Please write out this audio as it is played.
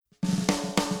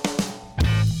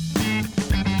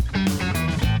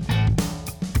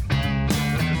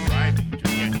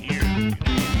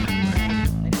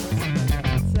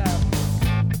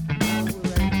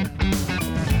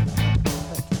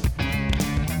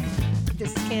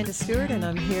Candace Stewart, and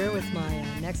I'm here with my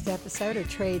next episode of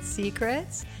Trade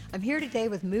Secrets. I'm here today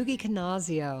with Moogie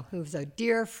Canazio, who's a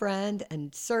dear friend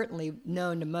and certainly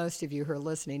known to most of you who are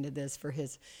listening to this for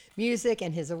his music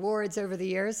and his awards over the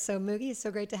years. So, Moogie, it's so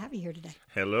great to have you here today.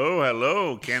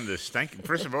 Hello, Candace. Thank you.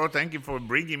 First of all, thank you for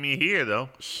bringing me here, though.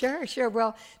 Sure.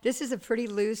 Well, this is a pretty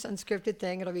loose, unscripted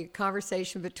thing. It'll be a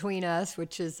conversation between us,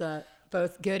 which is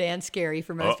both good and scary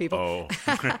for most people.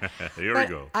 Here we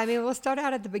go. I mean, we'll start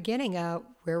out at the beginning.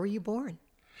 Where were you born?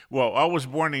 Well, I was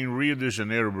born in Rio de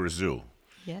Janeiro, Brazil.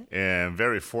 Yeah. And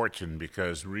very fortunate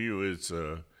because Rio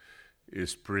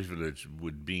is privileged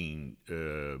with being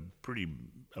pretty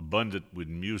abundant with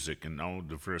music and all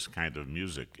diverse kind of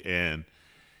music. And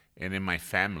in my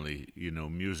family,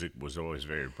 music was always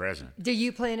very present. Do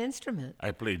you play an instrument?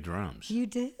 I play drums. You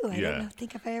do? I don't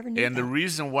think if I ever knew And that. the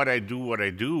reason what I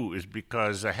do is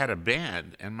because I had a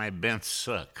band, and my band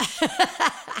sucked.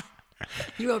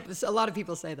 A lot of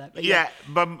people say that. But Yeah,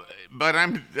 but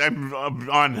I'm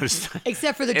honest.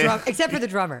 Except for the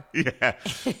drummer. Yeah,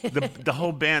 the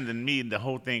whole band and me, the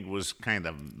whole thing was kind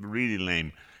of really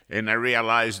lame. And I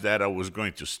realized that I was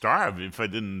going to starve if I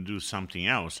didn't do something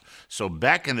else. So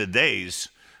back in the days,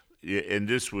 and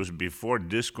this was before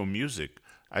disco music,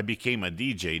 I became a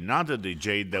DJ. Not a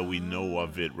DJ that we know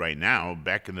of it right now.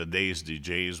 Back in the days,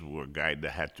 DJs were a guy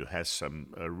that had to have some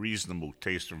reasonable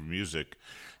taste of music.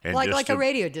 And Like a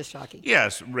radio disc jockey.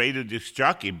 Yes, radio disc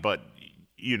jockey, but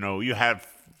you have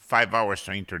 5 hours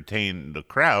to entertain the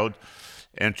crowd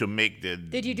and to make the...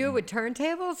 Did you do it with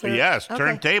turntables? Or? Yes, Okay.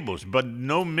 turntables, but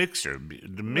no mixer.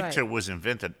 The mixer Right. was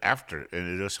invented after,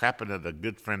 and it just happened that a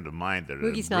good friend of mine...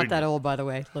 Moogie's not that old, by the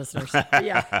way, listeners.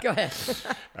 Yeah, go ahead.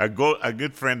 A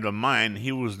good friend of mine,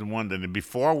 he was the one that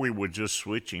before we were just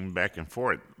switching back and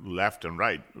forth, left and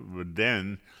right. But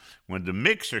then when the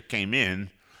mixer came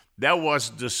in, that was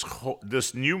this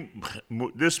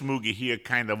Moogie here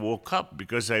kind of woke up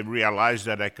because I realized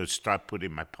that I could start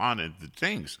putting my pawn into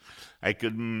things. I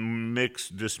could mix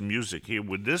this music here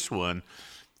with this one,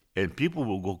 and people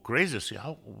will go crazy. Say,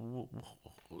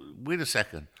 wait a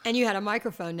second. And you had a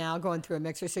microphone now going through a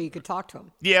mixer so you could talk to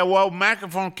him. Yeah, well,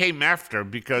 microphone came after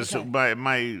because Okay.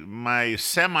 my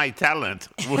semi-talent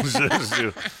was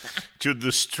to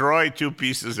destroy two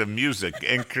pieces of music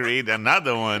and create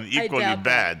another one equally doubt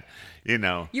bad, You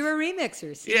were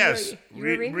remixers. Yes, You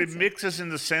were remixers. remixes in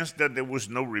the sense that there was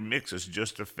no remixes,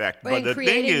 just a fact. Well, But and the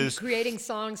thing is, creating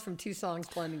songs from two songs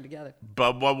blending together.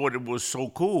 but what it was so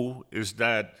cool is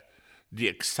that the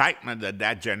excitement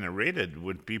that generated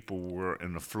when people were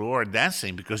on the floor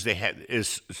dancing because they had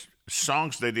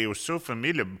songs that they were so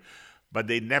familiar, but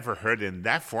they never heard in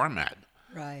that format.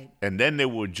 Right. And then they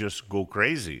would just go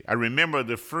crazy. I remember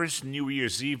the first New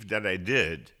Year's Eve that I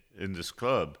did in this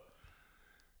club.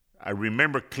 I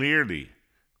remember clearly.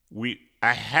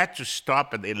 I had to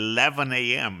stop at 11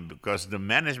 a.m. because the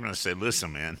management said,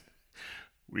 "Listen, man,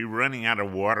 we're running out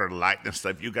of water, light, and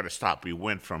stuff. You got to stop." We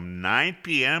went from 9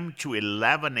 p.m. to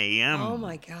 11 a.m. Oh,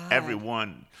 my God.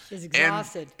 Everyone is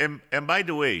exhausted. And by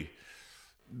the way,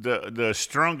 the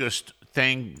strongest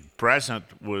thing present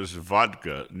was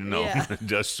vodka. Yeah.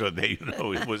 Just so they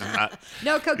know it was not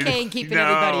No cocaine keeping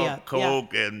everybody up.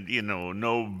 Coke and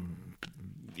no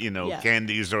Yeah.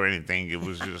 candies or anything. It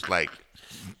was just like.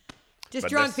 Just But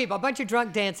drunk that's- people, a bunch of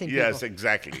drunk dancing people. Yes,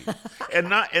 exactly.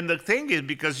 and the thing is,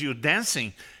 because you're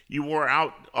dancing, you wore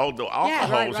out all the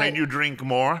alcohols right. and you drink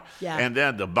more. Yeah. And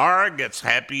then the bar gets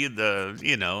happy.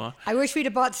 I wish we'd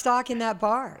have bought stock in that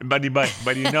bar. But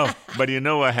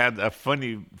I had a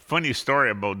funny story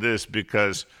about this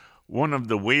because one of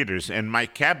the waiters, and my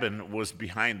cabin was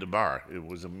behind the bar. It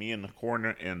was me in the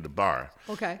corner and the bar.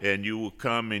 Okay. And you will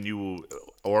come and you will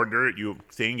order your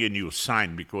thing and you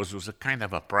sign because it was a kind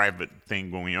of a private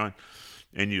thing going on,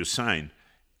 and you sign.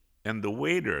 And the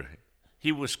waiter,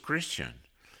 he was Christian.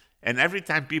 And every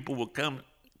time people would come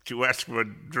to ask for a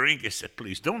drink, he said,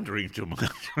 "Please don't drink too much."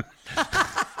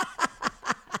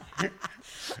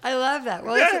 I love that.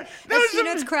 Well, Yeah,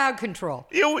 it's crowd control.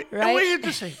 And Right? we had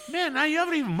to say, "Man, are you out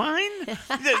of your mind?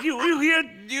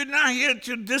 You're not here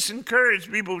to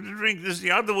discourage people to drink. This is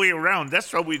the other way around.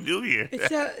 That's what we do here."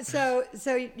 So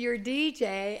you're a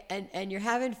DJ and you're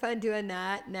having fun doing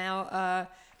that. Now,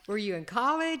 were you in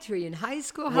college? Were you in high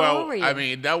school? How old were you? I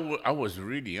mean, I was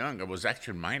really young. I was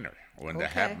actually minor when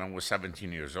that Okay. happened. I was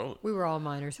 17 years old. We were all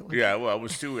minors at one Yeah, well, I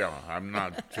was too young. I'm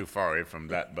not too far away from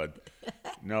that, but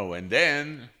no. And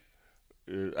then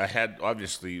I had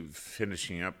obviously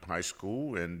finishing up high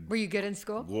school and Were you good in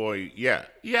school? boy, yeah,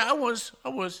 I was.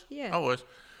 Yeah. I was.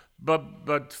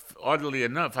 But oddly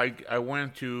enough, I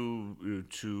went to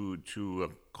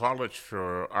college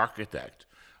for architect.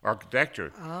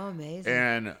 architecture. Oh, amazing.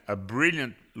 And a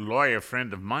brilliant lawyer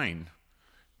friend of mine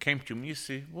came to me and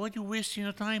said, "Why are you wasting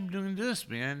your time doing this,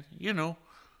 man?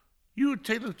 You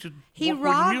tailor to He work with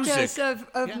robbed music." us of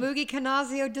Moogie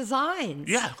Canazio designs.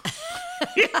 Yeah.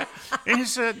 Yeah. And he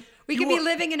said, We could be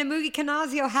living in a Moogie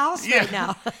Canazio house Yeah. right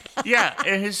now. Yeah.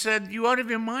 And he said, "You out of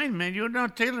your mind, man. You're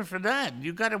not tailored for that.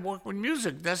 You got to work with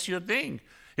music. That's your thing."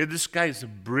 And this guy's a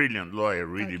brilliant lawyer,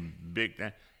 really big.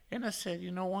 And I said,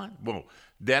 "You know what?" Well,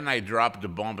 then I dropped the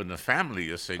bomb in the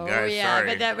family. I said, "Guys,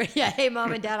 sorry. but hey,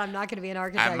 Mom and Dad, I'm not going to be an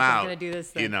architect. I'm out." going to do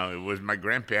this thing. It was my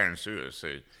grandparents who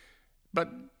said, but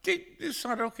they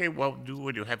thought, okay, well, do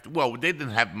what you have to. Well, they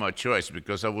didn't have much choice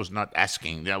because I was not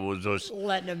asking. I was just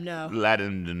letting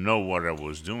them know what I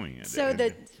was doing. So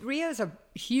Rio's a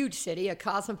huge city, a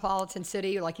cosmopolitan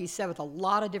city, like you said, with a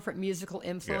lot of different musical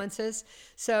influences. Yeah.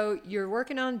 So you're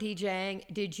working on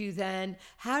DJing.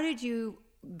 How did you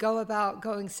go about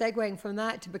segueing from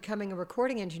that to becoming a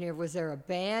recording engineer? Was there a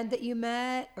band that you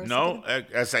met? Or no,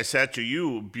 as I said to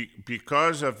you,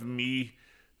 because of me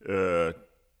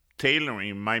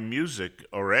tailoring my music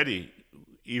already,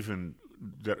 even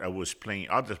that I was playing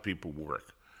other people's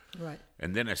work. Right.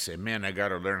 And then I said, man, I got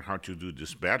to learn how to do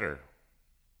this better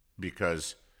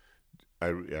because I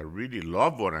really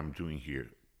love what I'm doing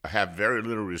here. I have very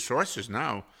little resources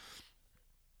now.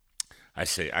 I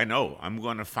say, I know, I'm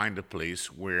going to find a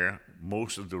place where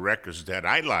most of the records that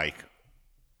I like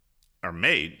are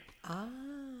made. Ah.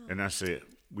 And I said,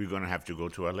 we're going to have to go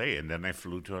to L.A. And then I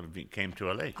came to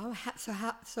L.A. Oh,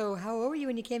 so how old were you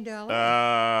when you came to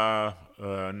L.A.?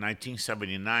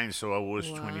 1979, so I was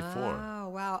 24.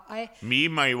 Wow. Me,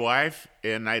 my wife,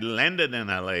 and I landed in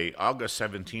L.A. August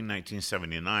 17,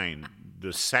 1979,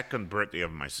 the second birthday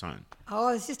of my son. Oh,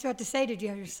 I was just about to say, did you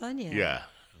have your son yet? Yeah.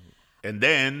 And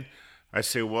then I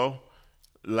say, well,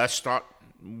 let's start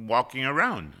walking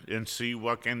around and see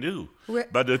what I can do.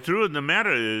 But the truth of the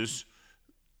matter is,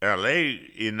 L.A.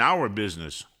 in our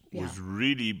business was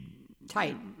really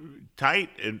tight,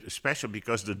 and especially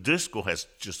because the disco has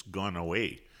just gone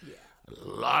away. Yeah. A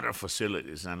lot of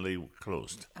facilities in L.A. were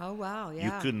closed. Oh, wow, yeah.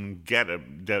 You couldn't get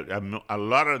a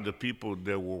lot of the people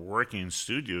that were working in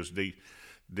studios, they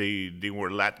were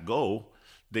let go.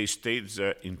 They stayed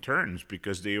interns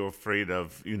because they were afraid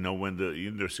of, when the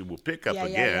industry will pick up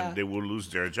again, they will lose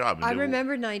their job. And I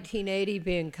remember 1980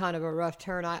 being kind of a rough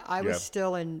turn. I was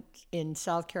still in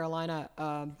South Carolina,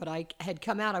 but I would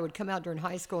come out during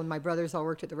high school, and my brothers all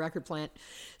worked at the record plant.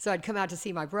 So I'd come out to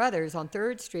see my brothers on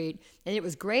 3rd Street, and it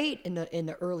was great in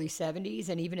the early 70s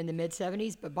and even in the mid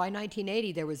 70s. But by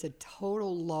 1980, there was a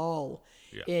total lull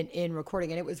in recording,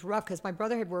 and it was rough because my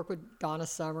brother had worked with Donna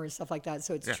Summer and stuff like that.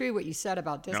 So it's true what you said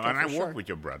about disco. No, and I worked with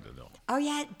your brother though. Oh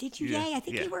yeah, did you? Yeah, I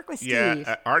think you worked with Steve.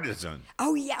 Yeah, Artisan.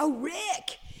 Oh yeah,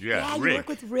 Rick. Yeah, you work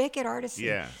with Rick at Artisan.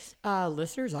 Yeah.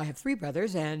 Listeners, I have 3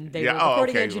 brothers, and they were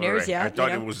recording engineers. Right. Yeah, I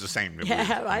thought it was the same.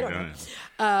 Yeah, I don't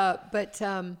know.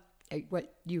 But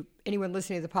anyone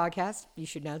listening to the podcast, you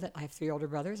should know that I have 3 older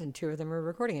brothers, and 2 of them are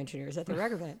recording engineers at the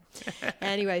record plant.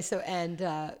 Anyway,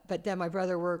 but then my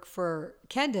brother worked for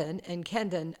Kendon, and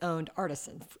Kendon owned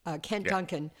Artisan. Kent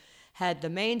Duncan had the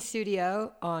main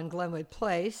studio on Glenwood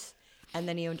Place, and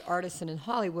then he owned Artisan in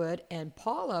Hollywood. And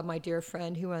Paula, my dear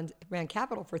friend who ran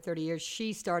Capitol for 30 years,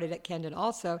 she started at Kendon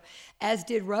also, as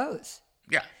did Rose.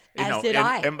 Yeah. As did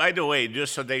I. And by the way,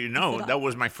 just so that you know, that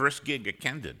was my first gig at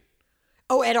Kendon.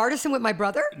 Oh, at Artisan with my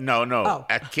brother? No. Oh.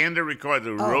 At Kendon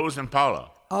recorded Rose and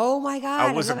Paula. Oh, my God.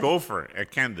 I was a gopher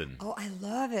at Kendon. Oh, I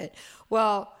love it.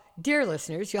 Well, dear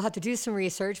listeners, you'll have to do some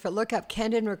research, but look up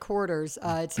Kendon Recorders.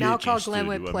 It's now called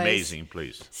Glenwood Place. Amazing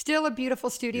place. Still a beautiful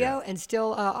studio and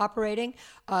still operating.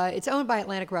 It's owned by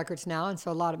Atlantic Records now, and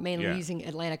so a lot of mainly using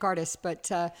Atlantic artists, but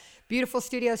beautiful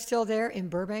studio still there in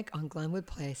Burbank on Glenwood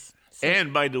Place. So,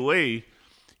 and by the way,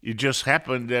 it just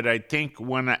happened that I think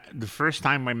the first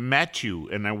time I met you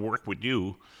and I worked with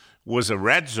you was a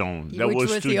Red Zone. That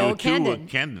was Studio 2 at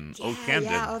Kendon.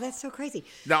 Yeah, oh, that's so crazy.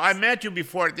 Now, I met you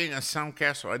before, I think, at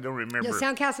Soundcastle. I don't remember. No,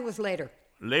 Soundcastle was later.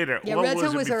 Later? Yeah, what Red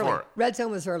Zone was before? early. Red Zone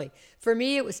was early. For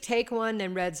me, it was Take One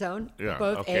and Red Zone,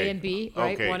 both A and B,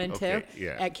 right? 1 and 2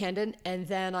 at Kendon. And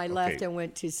then I left and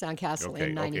went to Soundcastle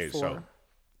in 94.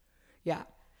 Yeah.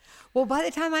 Well, by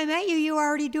the time I met you, you were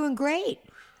already doing great.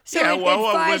 So in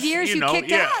 5 years, you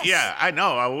kicked ass. Yeah, I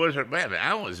know. I was.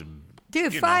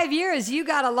 Dude, 5 years, you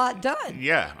got a lot done.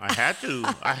 Yeah, I had to.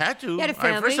 You had a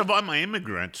family. First of all, I'm an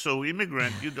immigrant. So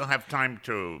immigrant, you don't have time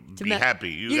to be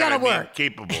happy. You gotta work. Be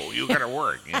capable. You gotta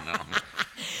work.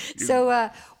 So,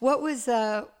 what was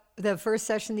the first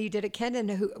session that you did at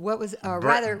Kendon? What was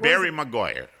Barry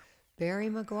Maguire. Barry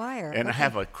Maguire. And I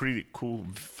have a pretty cool,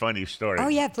 funny story. Oh,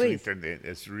 yeah, please.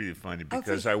 It's really funny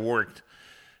because I worked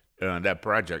on that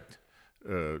project.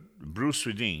 Bruce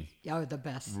Swedin The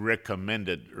best.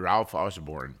 recommended Ralph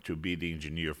Osborne to be the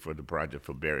engineer for the project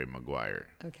for Barry Maguire.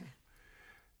 Okay.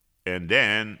 And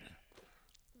then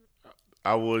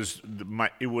it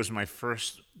was my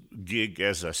first gig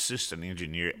as assistant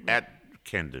engineer at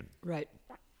Camden. Right.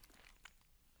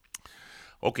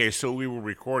 Okay, so we were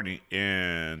recording,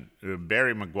 and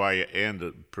Barry Maguire and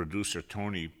the producer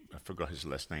Tony, I forgot his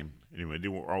last name. Anyway, they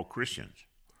were all Christians.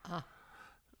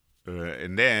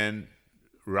 And then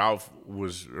Ralph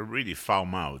was really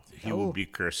foul-mouthed. He would be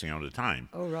cursing all the time.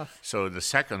 Oh, rough. So the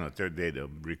second or third day of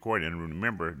recording, and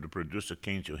remember, the producer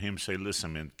came to him and said,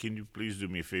 listen, man, can you please do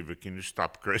me a favor? Can you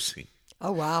stop cursing?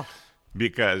 Oh, wow.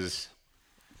 Because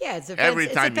it's every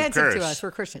time you offensive curse, to us. We're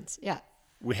Christians. Yeah.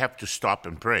 we have to stop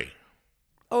and pray.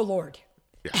 Oh, Lord.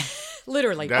 Yeah.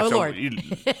 Literally. That's Oh, Lord.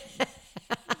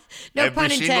 No every pun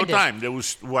single intended. time, there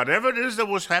was whatever it is that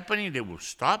was happening, they would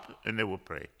stop and they would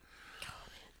pray.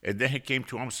 And then he came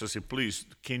to us and said, please,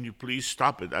 can you please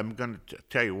stop it? I'm going to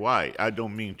tell you why. I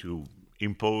don't mean to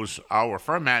impose our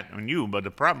format on you, but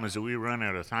the problem is that we run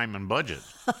out of time and budget.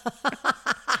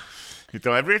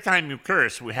 So every time you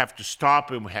curse, we have to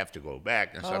stop and we have to go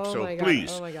back and stuff. So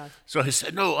please. Oh, my God. So he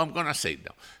said, no, I'm going to say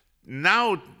no.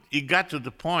 Now it got to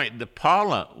the point that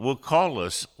Paula will call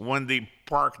us when they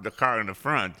park the car in the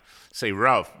front, say,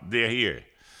 Ralph, they're here.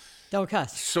 Don't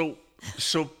cuss. So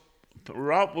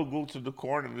Ralph will go to the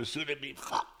corner and as soon as be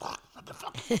fuck,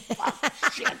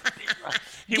 shit.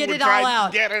 He Get would it try all to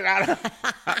out. Get it out.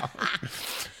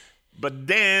 But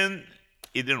then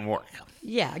it didn't work.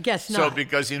 Yeah, I guess not. So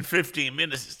because in 15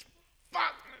 minutes, it's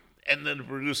fuck, and then the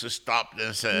producer stopped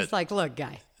and said, He's like, look,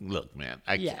 guy. look, man,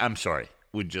 Yeah. I'm sorry.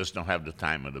 We just don't have the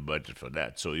time or the budget for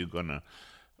that. So you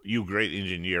great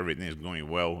engineer, everything is going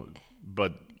well,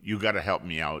 but you got to help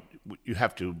me out. You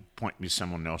have to point me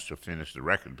someone else to finish the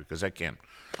record because I can't.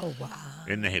 Oh, wow.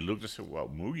 And then he looked and said, well,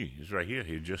 Moogie, he's right here.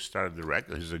 He just started the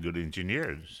record. He's a good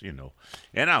engineer,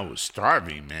 And I was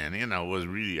starving, man.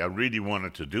 I really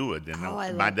wanted to do it. And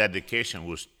my dedication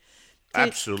was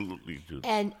absolutely to.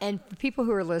 And for people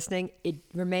who are listening, it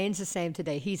remains the same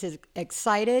today. He's as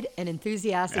excited and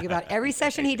enthusiastic about every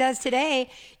session he does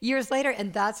today, years later,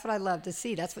 and that's what I love to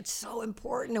see. That's what's so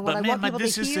important and what I want people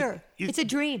to hear. It's a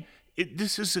dream.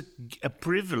 This is a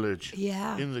privilege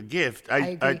in the gift.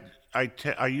 I agree.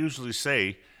 I usually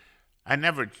say, I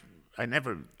never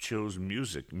chose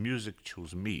music. Music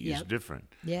chose me. It's different.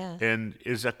 Yeah. And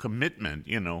it's a commitment.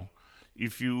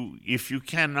 If you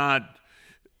cannot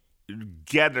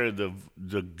gather the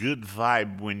good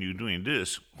vibe when you're doing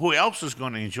this, who else is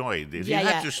going to enjoy this? You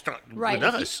have to start with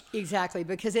us. Exactly,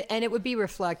 because it would be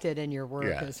reflected in your work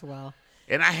as well.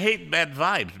 And I hate bad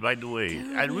vibes, by the way.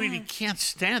 I really can't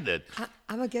stand it.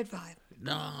 I'm a good vibe.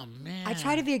 No, man. I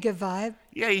try to be a good vibe.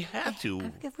 Yeah, you have to.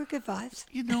 We're good vibes.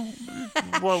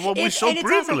 Well, we're so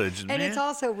privileged, man. And it's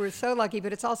also, we're so lucky,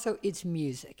 but it's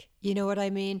music. You know what I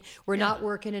mean? We're not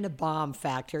working in a bomb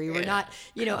factory. We're not,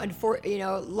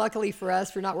 luckily for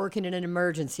us, we're not working in an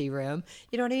emergency room.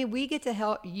 You know what I mean? We get to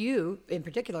help you, in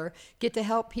particular, get to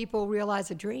help people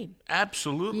realize a dream.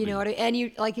 Absolutely. You know what I mean? And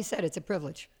you, like you said, it's a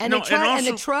privilege. And, No, and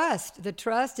the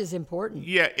trust is important.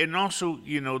 Yeah, and also,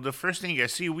 the first thing I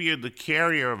see, we are the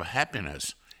carrier of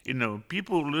happiness.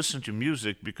 People listen to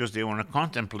music because they want to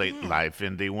contemplate life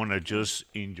and they want to just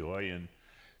enjoy. And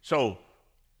so,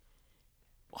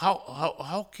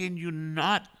 how can you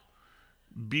not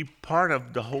be part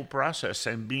of the whole process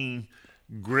and being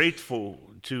grateful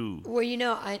to? Well,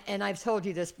 and I've told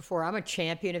you this before, I'm a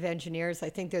champion of engineers. I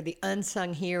think they're the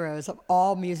unsung heroes of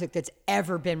all music that's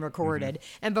ever been recorded.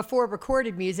 Mm-hmm. And before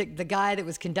recorded music, the guy that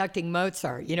was conducting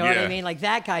Mozart, you know what I mean? Like,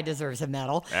 that guy deserves a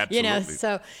medal. Absolutely.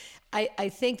 So I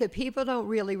think that people don't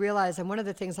really realize, and one of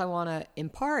the things I want to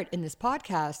impart in this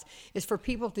podcast is for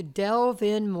people to delve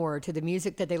in more to the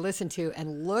music that they listen to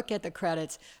and look at the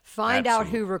credits, find out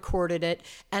who recorded it.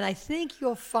 And I think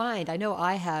you'll find, I know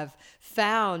I have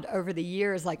found over the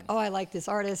years, like, oh, I like this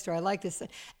artist or I like this.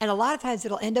 And a lot of times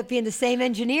it'll end up being the same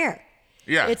engineer.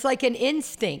 Yeah. It's like an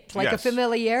instinct, like a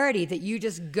familiarity that you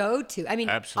just go to. I mean,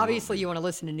 obviously you want to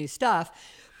listen to new stuff,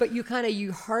 but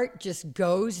your heart just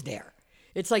goes there.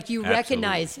 It's like you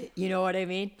recognize it. You know what I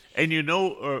mean? And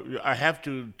I have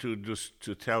to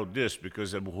tell this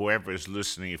because of whoever is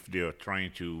listening, if they're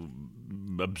trying to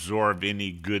absorb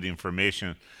any good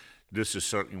information, this is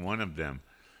certainly one of them.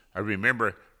 I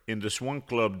remember in this one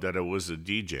club that I was a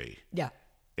DJ. Yeah.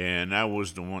 And I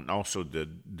was the one also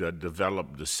that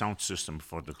developed the sound system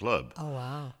for the club. Oh,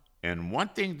 wow. And one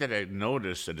thing that I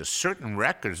noticed that certain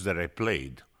records that I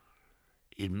played,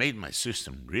 it made my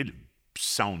system really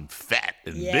sound fat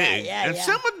and Yeah, big. yeah, And yeah.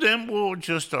 some of them were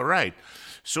just all right.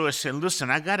 So I said, listen,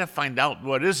 I got to find out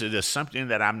what is it. There's something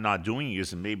that I'm not doing.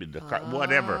 Is maybe the car,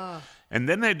 whatever. And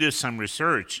then I did some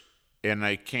research, and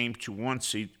I came to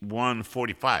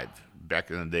 145. Back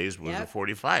in the days was a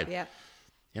 45. Yep.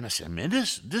 And I said, man,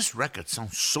 this record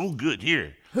sounds so good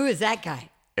here. Who is that guy?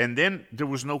 And then there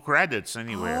was no credits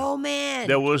anywhere. Oh, man.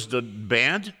 There was the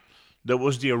band, there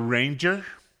was the arranger,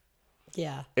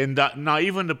 Yeah. and not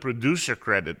even the producer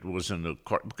credit was in the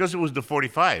because it was the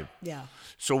 45. Yeah.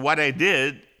 So what I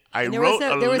did, I And there wrote.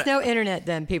 was no internet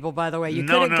then, people, by the way. You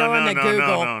No, couldn't no, go no, into no,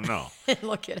 Google no. and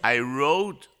look at it. I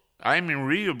wrote. I'm in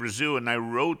Rio, Brazil, and I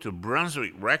wrote to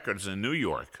Brunswick Records in New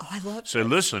York. Oh, I love So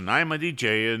listen, I'm a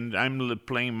DJ, and I'm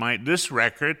playing this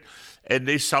record, and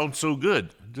they sound so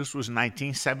good. This was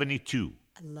 1972.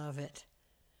 I love it.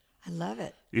 I love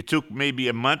it. It took maybe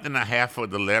a month and a half for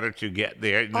the letter to get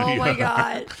there. Oh, my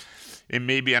God. And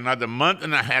maybe another month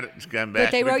and a half to come back.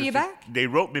 But they wrote you back? They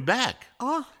wrote me back.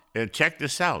 Oh. And check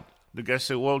this out. The guy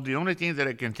said, well, the only thing that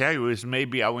I can tell you is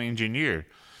maybe our engineer.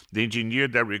 The engineer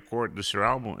that recorded this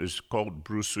album is called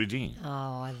Bruce Swedin. Oh,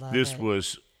 I love This it.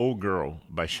 was Oh Girl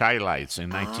by Shy Lights in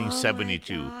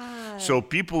 1972. So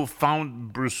people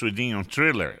found Bruce Swedin on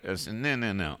Thriller. I said,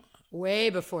 no. Way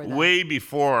before that. Way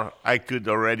before I could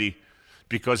already,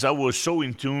 because I was so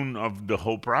in tune of the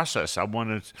whole process. I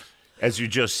wanted, as you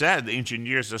just said, the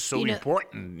engineers are so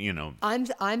important,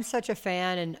 I'm such a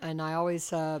fan, and I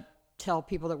always tell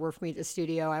people that work for me at the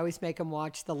studio, I always make them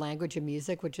watch The Language of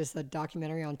Music, which is the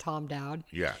documentary on Tom Dowd.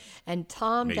 Yeah. And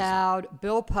Tom Amazing. Dowd,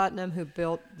 Bill Putnam, who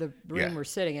built the room Yeah. we're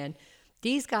sitting in,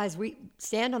 these guys, we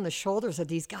stand on the shoulders of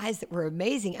these guys that were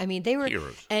amazing. I mean, they were,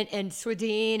 Heroes. and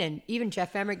Swedin and even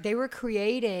Jeff Emmerich, they were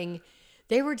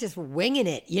they were just winging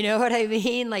it. You know what I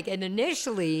mean? Like, and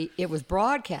initially it was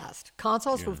broadcast.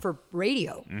 Consoles were for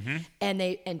radio. Mm-hmm.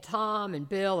 And Tom and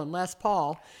Bill and Les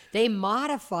Paul, they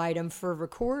modified them for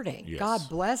recording. Yes. God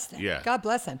bless them. Yeah. God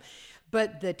bless them.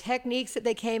 But the techniques that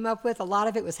they came up with, a lot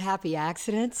of it was happy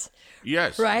accidents.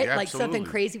 Yes. Right? Yeah, Like something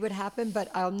absolutely. crazy would happen. But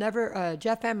I'll never,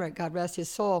 Jeff Emmerich, God rest his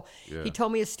soul, Yeah. he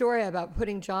told me a story about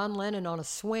putting John Lennon on a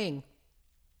swing,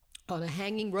 on a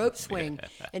hanging rope swing,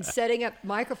 and setting up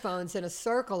microphones in a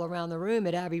circle around the room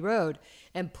at Abbey Road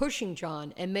and pushing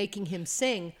John and making him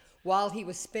sing while he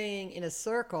was spinning in a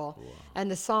circle. Wow.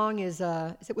 And the song is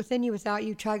it Within You Without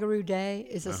You, Tigeroo Day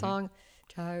is a song.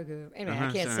 Tiger. Anyway, I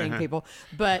can't sing, people.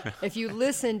 But if you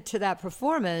listen to that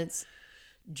performance,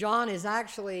 John is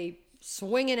actually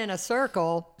swinging in a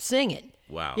circle singing.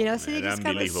 Wow, You know, so man, they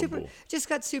unbelievable. just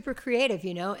got super creative,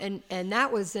 and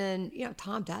that was in,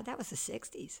 Tom Dowd, that was the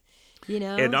 60s,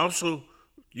 And also,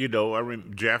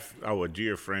 Jeff, our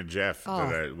dear friend Jeff,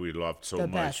 we loved so the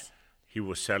much, best. he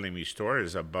was telling me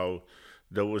stories about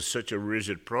there was such a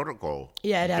rigid protocol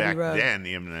Yeah, at Abbey back Road. then.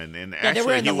 And Yeah, actually, they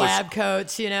were in the he was- lab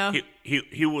coats,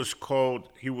 He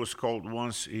was called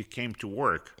once he came to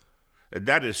work.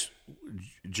 That is,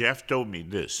 Jeff told me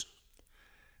this,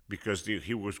 because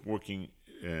he was working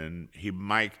and he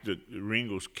mic'd the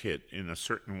Ringo's kit in a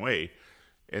certain way,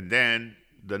 and then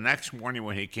the next morning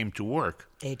when he came to work,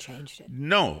 They changed it.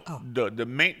 no, the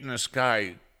maintenance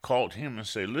guy called him and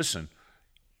said, "Listen,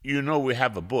 we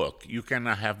have a book. You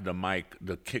cannot have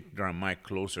the kick drum mic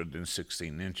closer than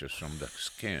 16 inches from the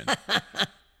skin."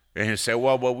 And he said,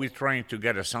 well, we're trying to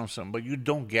get a sound, but you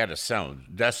don't get a sound.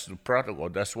 That's the protocol.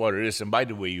 That's what it is. And by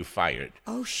the way, you fired.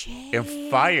 Oh, shit.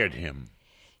 And fired him.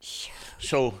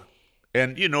 So,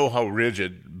 and you know how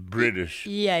rigid British.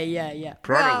 Yeah.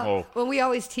 Protocol. Well, we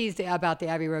always teased about the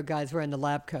Abbey Road guys wearing the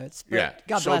lab coats. But Yeah.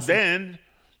 God So bless them. then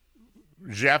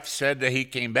Jeff said that he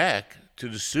came back to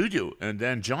the studio, and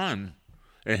then John,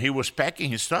 and he was packing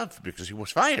his stuff because he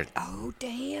was fired. Oh,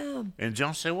 damn. And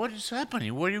John said, what is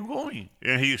happening? Where are you going?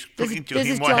 And he's talking to This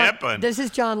him is what John, happened. This is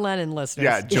John Lennon, listeners.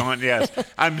 Yeah, John. Yes,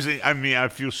 I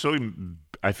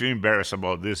feel embarrassed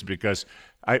about this because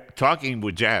talking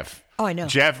with Jeff. Oh, I know.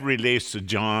 Jeff relates to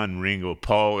John, Ringo,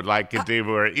 Paul, like if they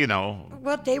were,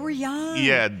 Well, they were young.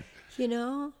 Yeah.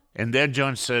 And then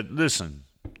John said, "Listen,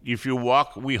 if you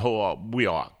walk, we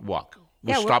walk.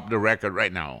 We'll stop the record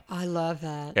right now." I love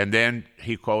that. And then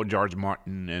he called George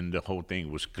Martin, and the whole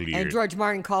thing was clear. And George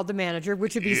Martin called the manager,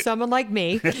 which would be someone like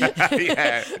me,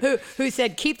 Yeah. who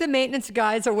said, keep the maintenance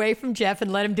guys away from Jeff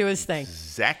and let him do his thing.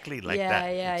 Exactly like Yeah.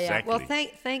 that. Exactly. Well,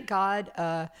 thank God,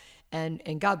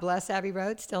 and God bless Abbey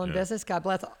Road, still in business. God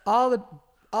bless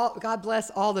God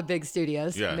bless all the big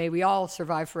studios. Yeah. May we all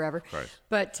survive forever. Right.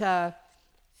 But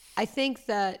I think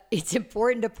that it's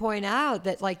important to point out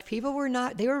that like people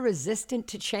they were resistant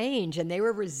to change and they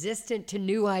were resistant to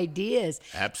new ideas.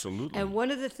 Absolutely. And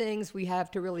one of the things we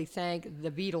have to really thank the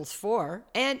Beatles for,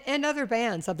 and other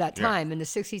bands of that time in the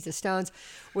 60s, the Stones,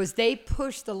 was they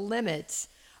pushed the limits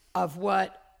of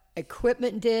what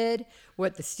equipment did,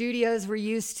 what the studios were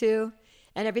used to,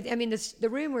 and everything. I mean, the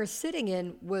room we're sitting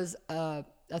in was a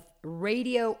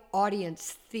radio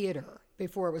audience theater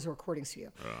before it was a recording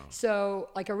studio. Oh. So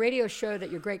like a radio show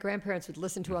that your great-grandparents would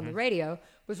listen to on the radio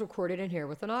was recorded in here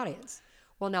with an audience.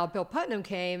 Well, now Bill Putnam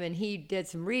came and he did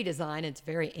some redesign. It's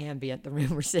very ambient, the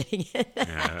room we're sitting in.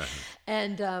 Yeah.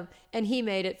 And he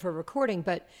made it for recording.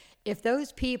 But if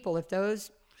those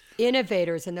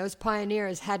innovators and those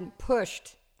pioneers hadn't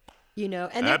pushed,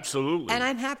 absolutely. And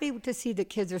I'm happy to see that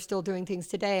kids are still doing things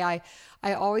today.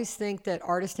 I always think that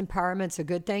artist empowerment's a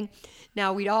good thing.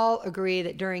 Now, we'd all agree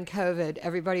that during COVID,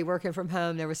 everybody working from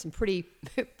home, there was some pretty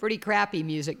crappy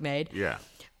music made. Yeah.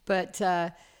 But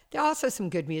there are also some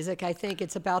good music. I think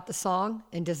it's about the song,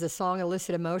 and does the song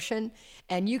elicit emotion?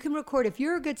 And you can record, if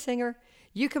you're a good singer,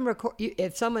 you can record,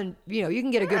 if someone, you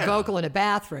can get a good vocal in a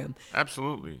bathroom.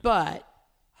 Absolutely. But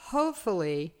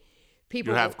hopefully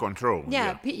people... You have control.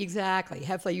 Yeah, exactly.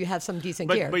 Hopefully you have some decent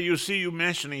gear. But you see, you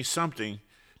mentioning something,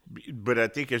 but I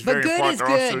think it's very important. But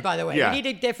good is good, by the way. Yeah. We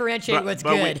need to differentiate what's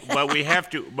good. But we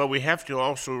have to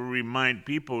also remind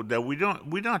people that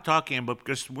we're not talking about,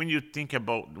 because when you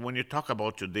talk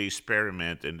about today's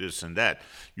experiment and this and that,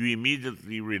 you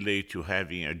immediately relate to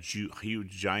having a huge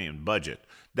giant budget.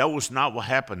 That was not what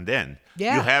happened then.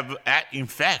 Yeah. In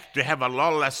fact, they have a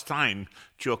lot less time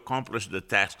to accomplish the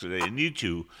tasks that they need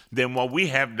to than what we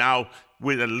have now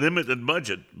with a limited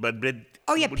budget.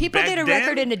 People did a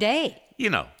record in a day.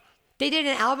 They did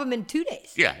an album in 2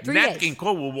 days. Yeah, Nat King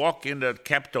Cole will walk in the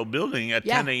Capitol building at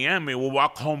 10 a.m. and will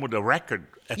walk home with a record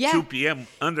at 2 p.m.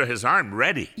 under his arm,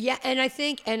 ready. Yeah, and I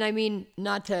think,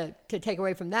 not to take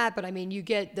away from that, but you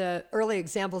get the early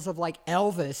examples of like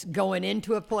Elvis going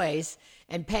into a place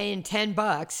and paying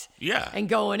 $10 and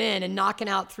going in and knocking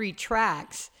out 3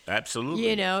 tracks.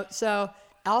 Absolutely. So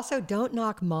also don't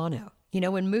knock mono.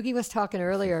 When Moogie was talking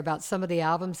earlier about some of the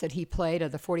albums that he played, or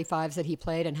the 45s that he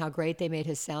played, and how great they made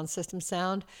his sound system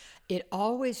sound, it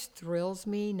always thrills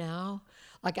me now.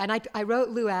 And I wrote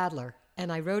Lou Adler,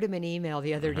 and I wrote him an email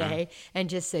the other day and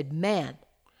just said, man,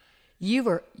 you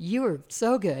were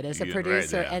so good as a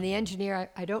producer. Right, yeah. And the engineer,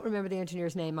 I don't remember the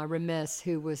engineer's name, I'm remiss,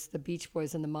 who was the Beach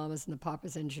Boys and the Mamas and the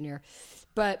Papas engineer.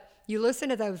 But you listen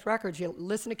to those records, you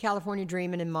listen to California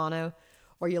Dreamin' in mono,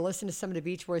 or you listen to some of the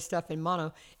Beach Boys stuff in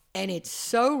mono, and it's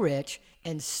so rich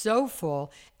and so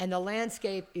full, and the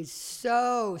landscape is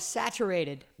so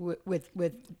saturated with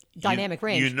dynamic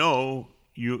range.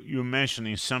 You're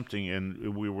mentioning something,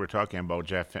 and we were talking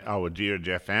about our dear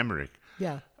Jeff Emmerich.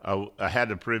 Yeah. I had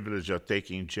the privilege of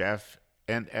taking Jeff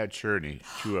and Ed Cherney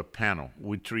to a panel.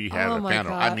 We three had a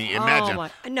panel. God. Imagine,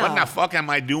 what the fuck am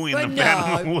I doing in the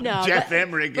panel with Jeff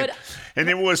Emmerich? And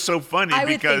it was so funny I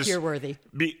because... would think you're worthy.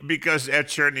 Because Ed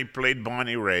Cherney played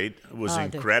Bonnie Raitt. It was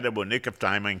incredible. Nick of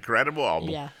Time, incredible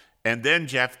album. Yeah. And then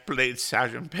Jeff played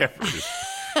Sgt. Pepper's.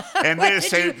 And they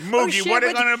say, Moogie, what are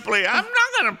you going to play? I'm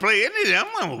not going to play anything.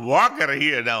 I'm going to walk out of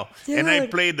here now. Dude. And I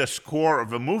played the score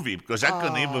of a movie because I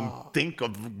couldn't even think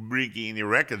of breaking any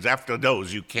records. After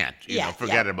those, you can't.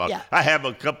 Forget about it. I have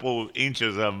a couple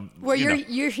inches of... Well,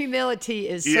 your humility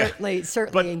is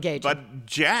certainly engaging. But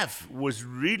Jeff was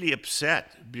really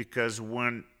upset because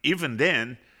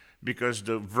because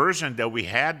the version that we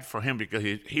had for him, because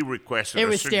he requested... It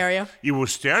was stereo? It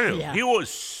was stereo. Yeah. He was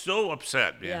so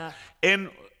upset, man. Yeah.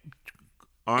 And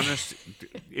honest,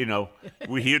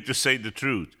 we're here to say the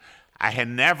truth. I had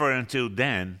never until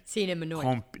then seen him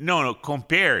annoyed.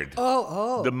 Compared.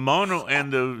 The mono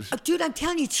and the... dude, I'm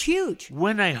telling you, it's huge.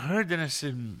 When I heard that, I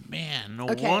said, man, no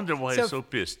wonder why he's so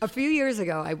pissed. A few years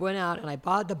ago, I went out and I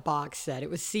bought the box set. It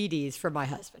was CDs for my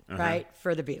husband, right,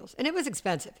 for the Beatles. And it was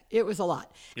expensive. It was a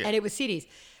lot. Yeah. And it was CDs,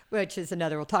 which is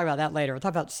we'll talk about that later. We'll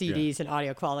talk about CDs and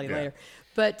audio quality later.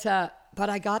 But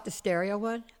I got the stereo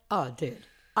one. Oh, dude.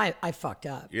 I fucked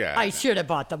up. Yeah, I should have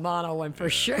bought the mono one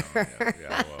for sure.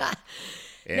 Well.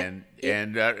 And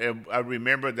I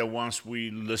remember that once we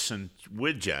listened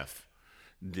with Jeff,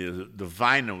 the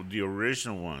vinyl, the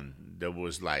original one, that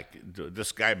was like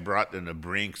this guy brought in a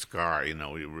Brinks car. It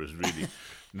was really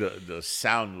the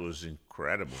sound was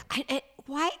incredible.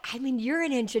 Why? You're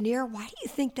an engineer. Why do you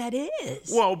think that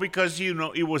is? Well, because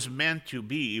it was meant to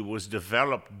be. It was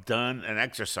developed, done, and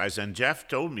exercised. And Jeff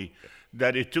told me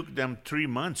that it took them 3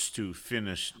 months to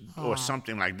finish, or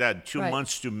something like that. 2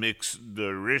 months to mix the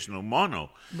original mono,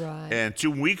 and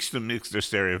 2 weeks to mix the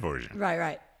stereo version.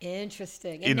 Right.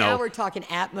 Interesting. And now we're talking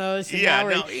Atmos.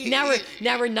 And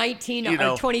now we're 19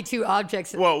 or 22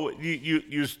 objects. Well,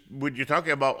 when you're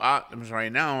talking about Atmos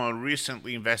right now, a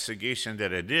recently investigation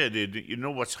that I did, you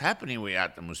know what's happening with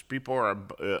Atmos? People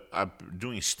are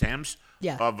doing stems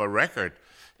of a record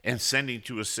and sending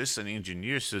to assistant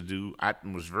engineers to do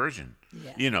Atmos version.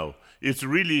 Yeah. It's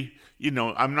really,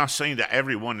 I'm not saying that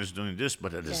everyone is doing this,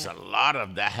 but there's a lot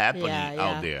of that happening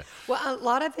out there. Well, a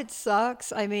lot of it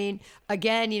sucks. I mean,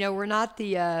 again, we're not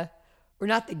the we're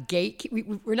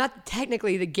not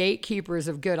technically the gatekeepers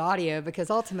of good audio, because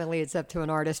ultimately it's up to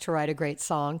an artist to write a great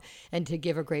song and to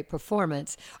give a great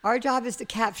performance. Our job is to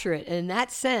capture it. And in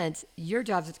that sense, your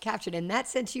job is to capture it. In that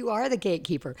sense, you are the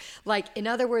gatekeeper. Like, in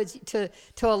other words, to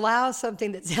allow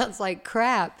something that sounds like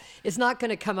crap is not going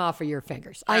to come off of your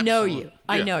fingers. I know you.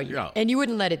 I know you. Yeah. And you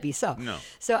wouldn't let it be so. No.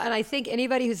 So, and I think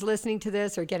anybody who's listening to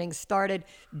this or getting started,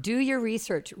 do your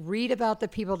research. Read about the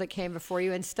people that came before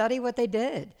you and study what they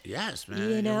did. Yes, man.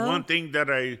 One thing that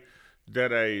I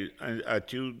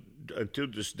until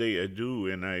this day I do,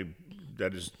 and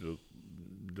that is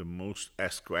the most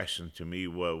asked question to me,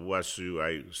 what should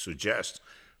I suggest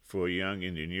for young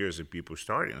engineers and people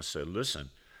starting? I said, listen,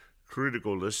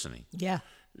 critical listening. Yeah.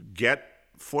 Get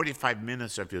 45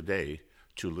 minutes of your day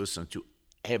to listen to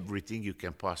everything you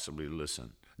can possibly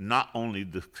listen. Not only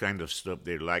the kind of stuff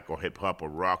they like, or hip hop or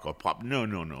rock or pop.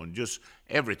 No, just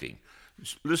everything.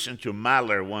 Listen to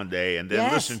Mahler one day, and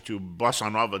then listen to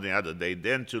Bossa Nova the other day,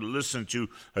 then to listen to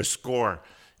a score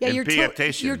and pay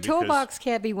attention. Your toolbox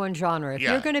can't be one genre. If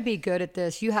you're going to be good at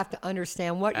this, you have to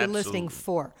understand what you're listening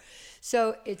for.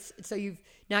 So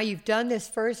you've done this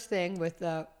first thing with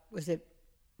was it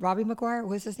Robbie McGuire? What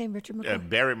was his name? Richard McGuire?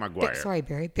 Barry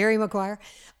McGuire. Barry McGuire.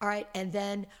 All right, and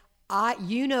then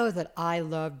that I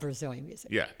love Brazilian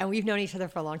music. Yeah. And we've known each other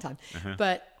for a long time. Uh-huh.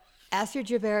 But Astrid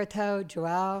Gilberto,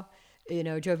 João,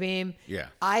 Jobim. Yeah.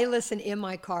 I listen in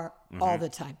my car all the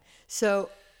time. So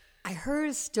I heard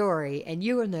a story, and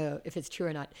you will know if it's true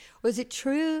or not. Was it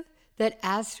true that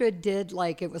Astrid did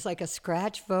it was like a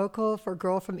scratch vocal for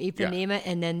Girl from Ipanema,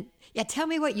 and then tell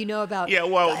me what you know about. Yeah,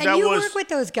 well, and you work with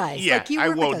those guys. Yeah,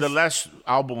 the last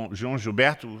album, João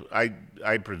Gilberto,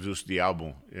 I produced the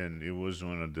album, and it was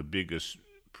one of the biggest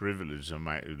privilege of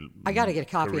my I got to get a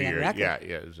copy career. of that record.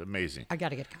 Yeah, it's amazing. I got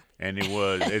to get a copy. And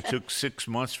it took 6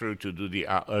 months for to do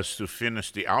us to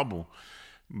finish the album,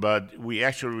 but we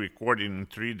actually recorded in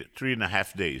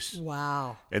 3.5 days.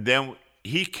 Wow. And then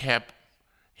he kept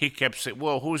saying,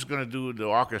 well, who's going to do the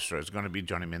orchestra? It's going to be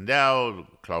Johnny Mendel,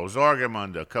 Klaus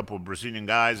Orgerman, a couple of Brazilian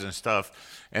guys and stuff.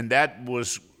 And that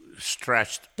was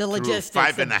stretched the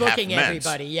logistics through 5.5 of booking months.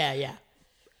 Everybody. Yeah.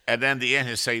 And then the end,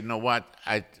 he said, you know what?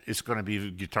 It's going to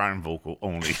be guitar and vocal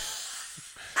only.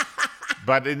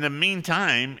 But in the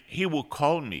meantime, he will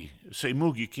call me, say,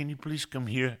 Moogie, can you please come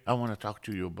here? I want to talk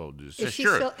to you about this. Is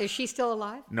she still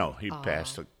alive? No, he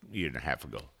passed a year and a half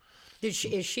ago. Is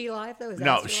she alive, though?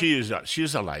 No, she's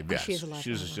alive, yes. She's alive.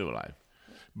 She's still alive.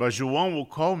 But João will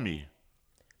call me.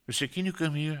 He said, can you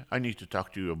come here? I need to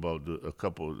talk to you about a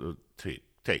couple of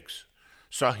takes.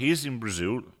 So he's in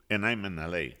Brazil, and I'm in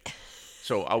L.A.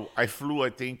 So I flew,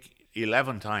 I think,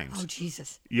 11 times. Oh,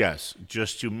 Jesus. Yes,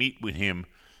 just to meet with him.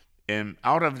 And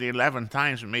out of the 11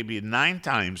 times, maybe 9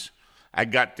 times, I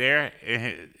got there,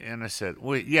 and I said,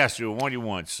 wait, yes, what do you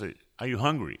want? I said, are you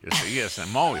hungry? I said, yes,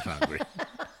 I'm always hungry.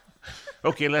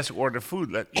 Okay, let's order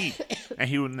food, let's eat. And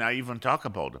he would not even talk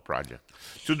about the project.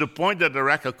 To the point that the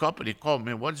record company called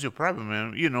me, what's your problem,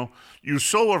 man? You're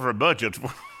so over budget.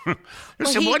 I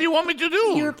said, what do you want me to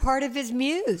do? You were part of his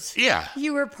muse. Yeah.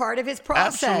 You were part of his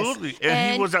process. Absolutely.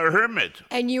 And he was a hermit.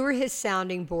 And you were his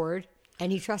sounding board,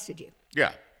 and he trusted you.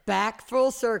 Yeah. Back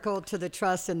full circle to the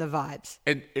trust and the vibes.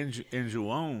 And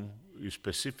João,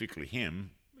 specifically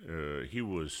him, he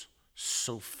was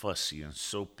so fussy and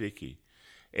so picky.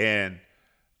 And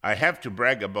I have to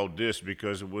brag about this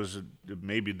because it was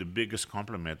maybe the biggest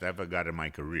compliment I ever got in my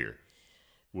career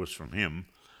was from him.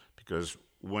 Because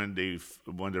when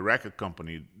the record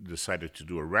company decided to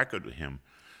do a record with him,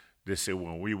 they said,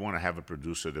 well, we want to have a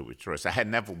producer that we trust. I had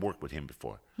never worked with him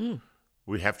before.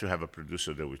 We have to have a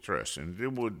producer that we trust. And they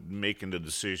were making the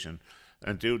decision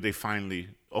until they finally,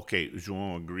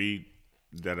 João agreed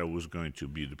that I was going to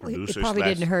be the producer. It probably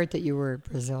didn't hurt that you were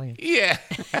Brazilian. Yeah.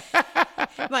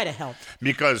 Might have helped.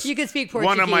 Because you could speak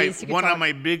Portuguese. One of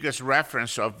my biggest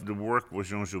reference of the work was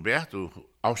João Gilberto.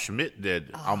 Al Schmidt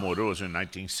did Amoroso in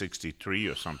 1963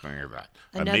 or something like that.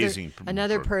 Amazing.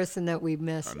 Another person that we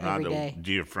miss every day. Another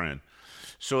dear friend.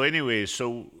 So anyway,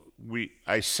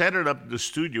 I set it up the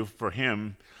studio for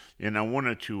him, and I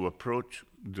wanted to approach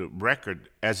the record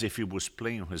as if he was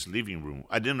playing in his living room.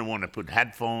 I didn't want to put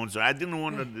headphones. I didn't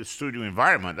want the studio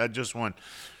environment. I just want.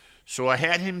 So I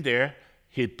had him there.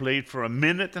 He played for 1.5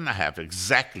 minutes,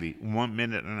 exactly 1.5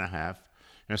 minutes. And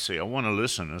I say, I want to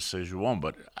listen. I say, you won't,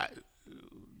 but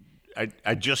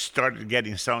I just started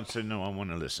getting sound. I said, no, I want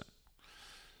to listen.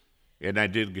 And I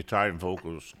did guitar and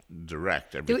vocals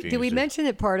direct. Everything. Did we mention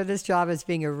that part of this job is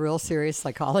being a real serious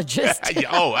psychologist?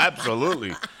 Oh,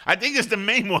 absolutely. I think it's the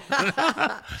main one.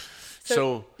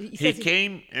 So he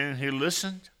came and he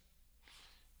listened.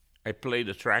 I played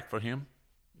a track for him,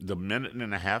 the 1.5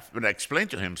 minutes. But I explained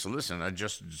to him, so listen, I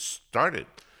just started.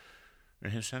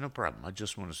 And he said, no problem. I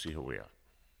just want to see who we are.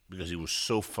 Because he was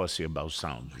so fussy about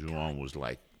sound. João was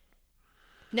like.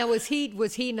 Now, was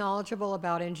he knowledgeable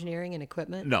about engineering and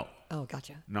equipment? No. Oh,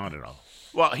 gotcha. Not at all.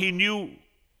 Well, he knew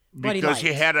because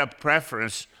he had a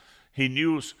preference. He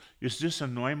knew, is this a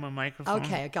Neumann microphone?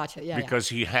 Okay, gotcha. Yeah, because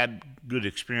he had good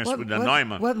experience with the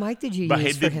Neumann. What mic did you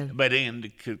use for him? But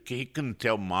he couldn't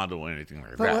tell model or anything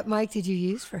like that. But what mic did you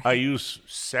use for him? I used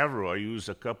several. I used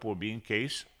a couple of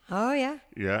B&Ks. Oh, yeah.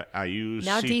 Yeah, I used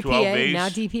now C12As. DPA. Now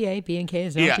DPA. B&K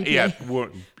is now DPA. Yeah, well,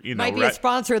 Might be a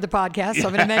sponsor of the podcast, so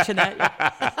I'm going to mention that.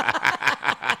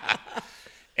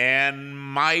 And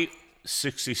my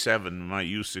 67, my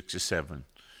U67.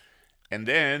 And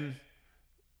then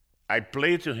I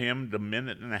played to him the 1.5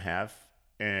 minutes,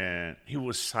 and he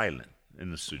was silent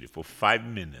in the studio for 5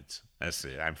 minutes. I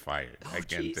said, I'm fired. I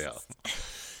can't tell.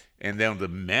 And then the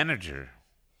manager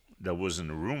that was in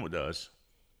the room with us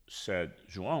said,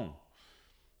 João,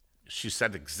 she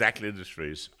said exactly this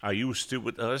phrase, are you still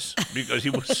with us? Because he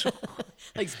was so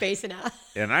like spacing out.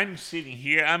 And I'm sitting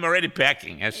here, I'm already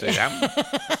packing. I said,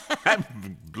 I've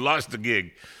lost the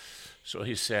gig. So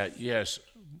he said, yes,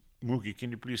 Moogie,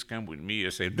 can you please come with me?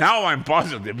 I said, now I'm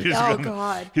positive.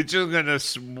 God. He's just going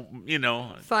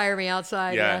to, fire me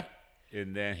outside. Yeah.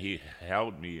 And then he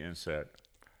held me and said,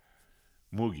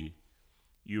 Moogie,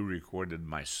 you recorded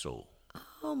my soul.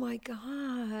 Oh my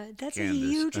God, that's Candace, a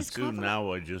huge until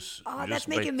now, I just that's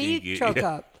making me choke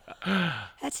up.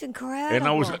 That's incredible. And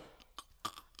I was like,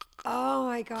 oh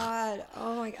my God,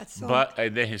 so. But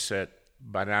and then he said,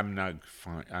 but I'm not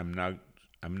fine.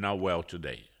 I'm not well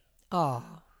today. Oh.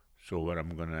 So what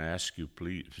I'm gonna ask you,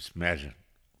 please imagine,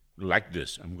 like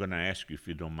this. I'm gonna ask you if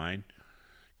you don't mind.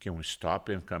 Can we stop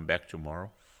and come back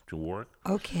tomorrow to work?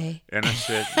 Okay. And I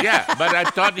said, yeah, but I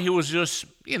thought he was just,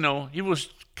 he was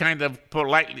kind of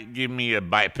politely give me a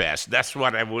bypass. That's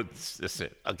what I would say.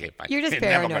 Okay, fine. You're just it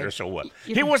paranoid. Never matter, so what?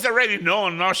 He was already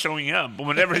known not showing up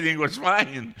when everything was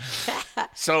fine.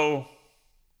 So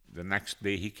the next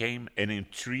day he came, and in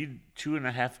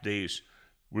 2.5 days,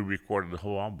 we recorded the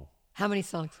whole album. How many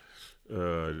songs?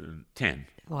 10.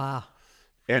 Wow.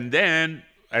 And then,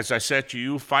 as I said to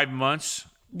you, 5 months.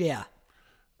 Yeah.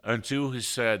 Until he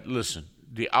said, listen,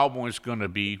 the album is going to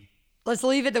be. Let's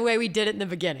leave it the way we did it in the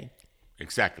beginning.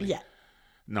 Exactly. Yeah.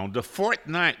 Now, the third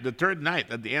night,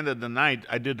 at the end of the night,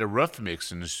 I did a rough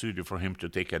mix in the studio for him to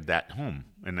take at that home,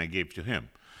 and I gave to him.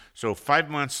 So 5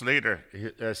 months later, he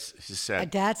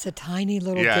said... That's a tiny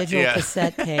little digital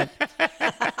cassette tape.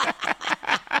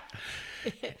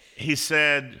 He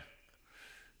said,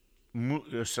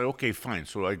 okay, fine.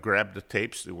 So I grabbed the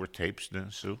tapes. There were tapes then,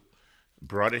 so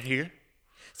brought it here.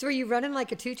 So were you running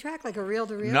like a 2-track, like a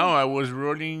reel-to-reel? No, I was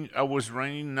running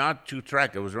not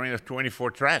 2-track. I was running a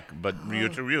 24-track, but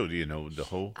reel-to-reel, the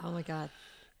whole. Oh, my God.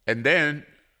 And then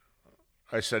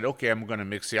I said, okay, I'm going to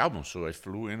mix the album. So I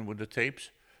flew in with the tapes,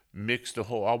 mixed the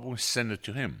whole album, sent it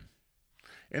to him.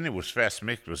 And it was fast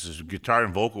mixed. It was his guitar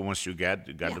and vocal once you got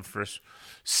the first.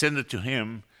 Send it to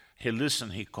him. He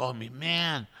listened. He called me,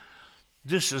 man,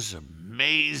 this is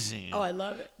amazing. Oh, I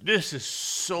love it. This is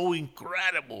so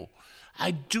incredible.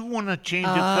 I do want to change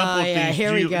a couple things.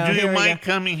 Here we go. Do you mind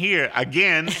coming here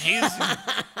again?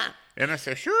 And I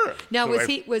said, sure. Now,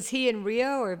 so was he in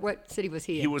Rio, or what city was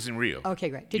he in? He was in Rio. Okay,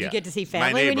 great. Did you get to see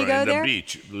family when you go there? The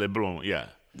beach, Leblon, yeah.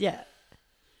 Yeah.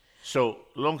 So,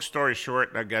 long story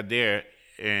short, I got there,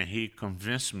 and he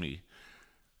convinced me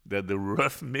that the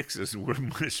rough mixes were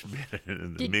much better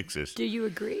than the mixes. Do you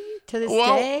agree to this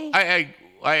day?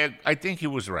 I think he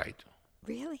was right.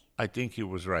 Really? I think he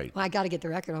was right. Well, I got to get the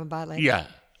record. I'm going to buy it later. Yeah.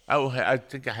 I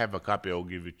think I have a copy. I'll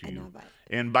give it to you.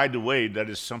 And by the way, that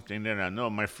is something that I know.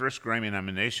 My first Grammy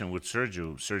nomination with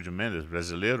Sergio Mendes,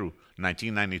 Brasileiro,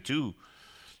 1992,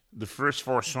 the first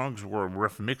 4 songs were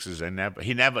rough mixes.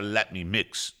 He never let me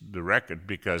mix the record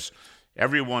because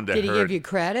everyone that heard... Did he give you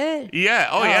credit? Yeah.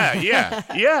 Oh, yeah.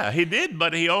 Yeah, he did.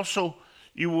 But he also...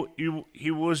 He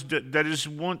was... That is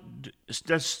one...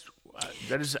 That's...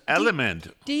 That is element.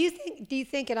 Do you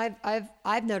think? And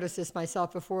I've noticed this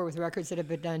myself before with records that have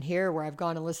been done here, where I've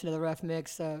gone and listened to the rough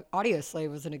mix. Audio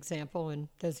Slave was an example, and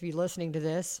those of you listening to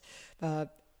this,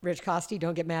 Rich Costi,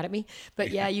 don't get mad at me. But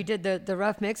yeah, you did the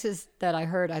rough mixes that I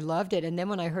heard. I loved it. And then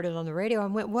when I heard it on the radio, I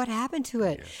went, what happened to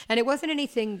it? Yeah. And it wasn't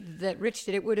anything that Rich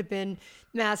did. It would have been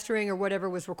mastering or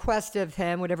whatever was requested of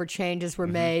him, whatever changes were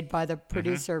made by the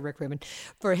producer, Rick Rubin,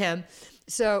 for him.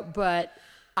 So, but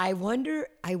I wonder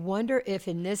if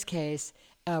in this case,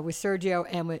 with Sergio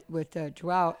and with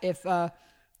Joao, if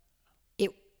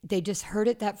they just heard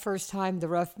it that first time, the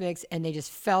rough mix, and they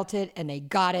just felt it and they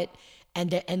got it. And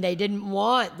they didn't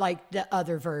want like the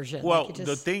other version. Well, like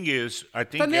the thing is, I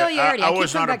think familiarity. I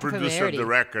was not a producer of the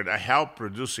record. I helped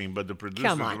producing, but the producer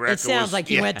of the record it sounds like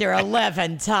you went there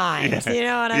 11 times. You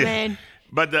know what I mean?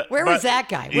 But where was that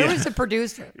guy? Where was the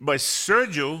producer? But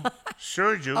Sergio.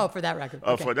 Oh, for that record.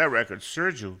 Oh, for that record,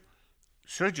 Sergio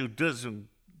doesn't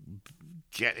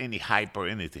get any hype or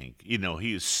anything. You know,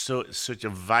 he is such a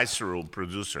visceral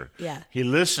producer. Yeah. He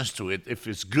listens to it. If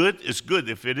it's good, it's good.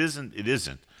 If it isn't, it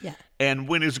isn't. Yeah. And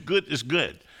when it's good, it's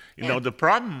good. You know, the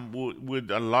problem with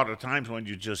a lot of times when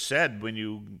you just said, when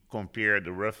you compare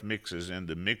the rough mixes and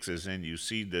the mixes and you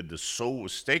see that the soul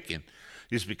was taken,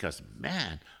 is because,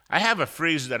 man, I have a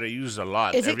phrase that I use a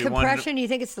lot. Is it compression? You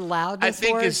think it's the loudness? I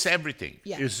think it's everything.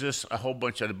 Yeah. It's just a whole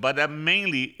bunch of it. But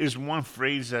mainly is one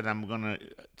phrase that I'm going to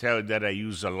tell you that I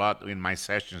use a lot in my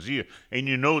sessions here. And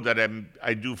you know that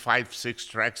I do 5-6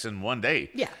 tracks in one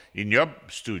day. Yeah. In your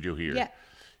studio here. Yeah.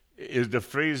 The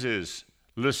phrase is,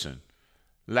 listen,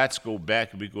 let's go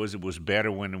back because it was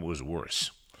better when it was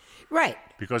worse. Right.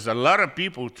 Because a lot of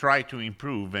people try to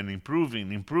improve and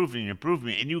improving,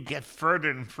 and you get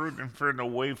further and further and further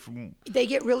away from... They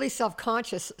get really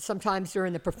self-conscious sometimes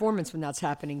during the performance when that's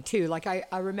happening, too. Like,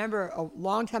 I remember a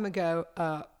long time ago,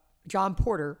 John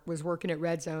Porter was working at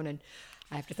Red Zone, and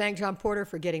I have to thank John Porter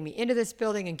for getting me into this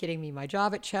building and getting me my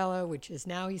job at Cello, which is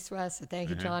now East West, so thank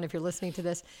you, John, if you're listening to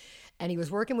this. And he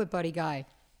was working with Buddy Guy.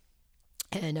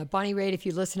 And Bonnie Raitt, if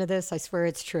you listen to this, I swear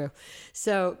it's true.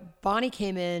 So Bonnie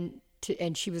came in,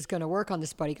 and she was going to work on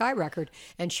this Buddy Guy record,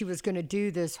 and she was going to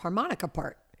do this harmonica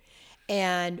part.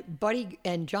 And Buddy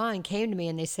and John came to me,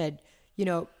 and they said, you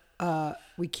know,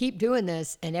 we keep doing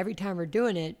this, and every time we're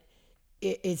doing it,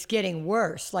 it's getting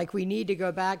worse. Like, we need to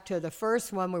go back to the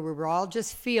first one where we were all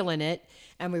just feeling it,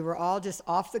 and we were all just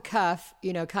off the cuff,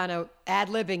 you know, kind of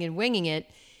ad-libbing and winging it.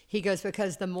 He goes,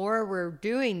 because the more we're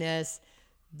doing this,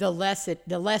 the less it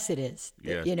is.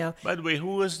 Yeah. You know. By the way,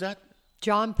 who was that?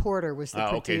 John Porter was the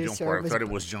producer. Okay, John Porter. I thought it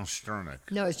was John Sternick.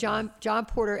 No, it was John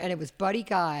Porter, and it was Buddy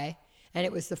Guy, and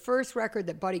it was the first record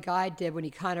that Buddy Guy did when he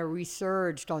kind of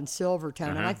resurged on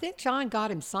Silvertone. And I think John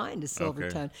got him signed to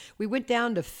Silvertone. Okay. We went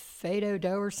down to Fado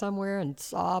Do or somewhere and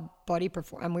saw Buddy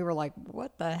perform, and we were like,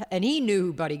 what the heck? And he knew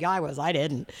who Buddy Guy was. I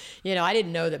didn't. You know, I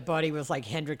didn't know that Buddy was like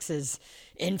Hendrix's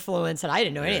influence, and I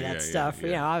didn't know any of that stuff. Yeah.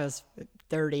 You know, I was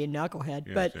 30 and knucklehead.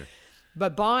 Yeah,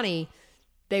 but Bonnie,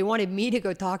 they wanted me to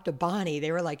go talk to Bonnie.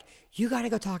 They were like, you got to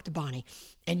go talk to Bonnie,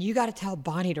 and you got to tell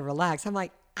Bonnie to relax. I'm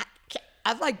like,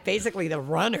 I'm like basically the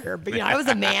runner, but you know, I was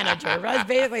a manager, but I was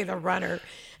basically the runner.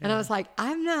 And I was like,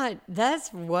 I'm not, that's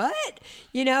what?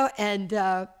 You know, and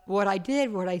what I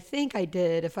think I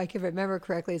did, if I can remember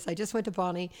correctly, is I just went to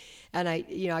Bonnie and I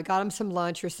got him some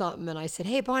lunch or something. And I said,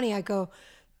 hey, Bonnie, I go,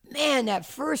 man, that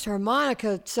first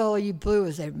harmonica solo you blew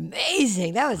was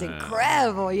amazing. That was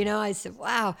incredible. You know, I said,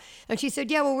 wow. And she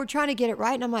said, yeah, well, we're trying to get it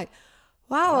right. And I'm like,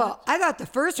 wow, well, I thought the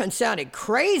first one sounded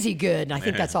crazy good. And I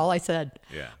think that's all I said.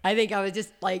 Yeah. I think I was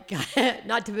just like,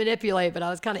 not to manipulate, but I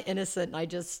was kind of innocent and I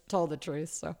just told the truth.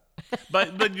 So.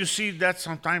 but you see that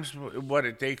sometimes what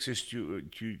it takes is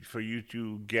for you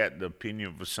to get the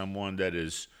opinion of someone that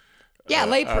is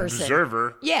layperson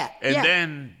observer. Yeah. And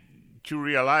then to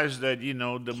realize that, you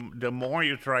know, the more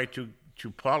you try to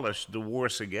polish, the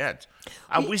worse it gets.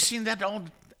 We've seen that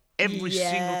every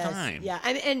single time. Yeah,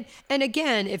 and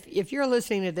again, if you're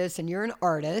listening to this and you're an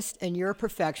artist and you're a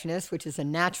perfectionist, which is a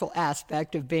natural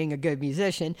aspect of being a good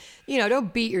musician, you know,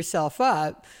 don't beat yourself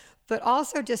up, but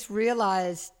also just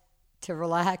realize to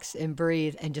relax and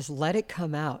breathe and just let it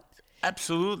come out.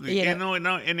 Absolutely. You know,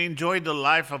 and enjoy the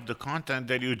life of the content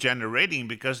that you're generating,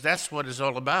 because that's what it's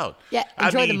all about. Yeah,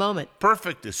 enjoy the moment.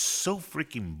 Perfect is so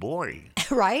freaking boring.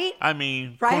 Right? I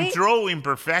mean, control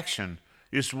imperfection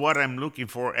is what I'm looking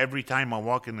for every time I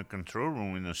walk in the control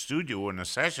room, in a studio, or in a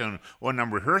session, or in a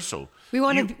rehearsal. We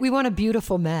want a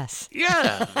beautiful mess.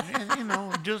 Yeah, you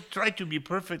know, just try to be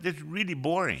perfect. It's really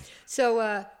boring.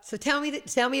 So tell me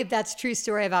if that's a true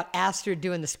story about Astrid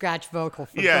doing the scratch vocal.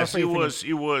 Yes, it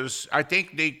was. I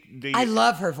think they. I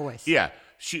love her voice. Yeah,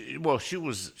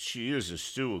 She is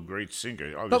still a great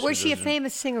singer. But Obviously was she a doesn't-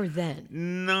 famous singer then?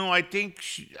 No, I think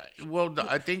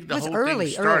I think the was whole early,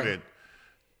 thing started.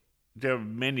 There are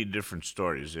many different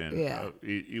stories, and Yeah.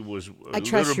 it was a I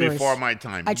trust little yours. before my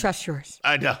time. I trust yours.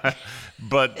 I know,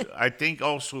 but I think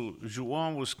also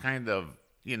Joan was kind of,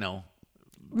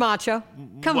 Macho.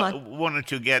 Come on. wanted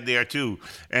to get there too,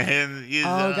 and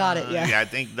Got it, yeah. I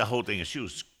think the whole thing is she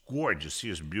was gorgeous. She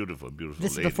was beautiful, beautiful.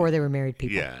 This is lady. before they were married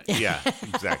people. Yeah,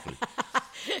 exactly.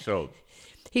 So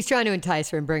He's trying to entice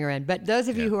her and bring her in. But those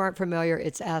of you Yeah. who aren't familiar,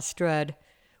 it's Astrid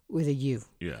with a U.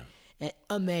 yeah,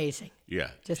 Amazing.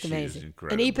 yeah, Just she is amazing. And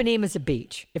incredible. Ipanema is a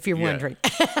beach, if you're Yeah. wondering.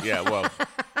 Yeah, well.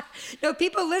 No,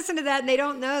 people listen to that and they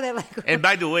don't know that. Like, And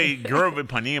by the way, Girl of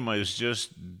Ipanema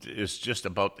is just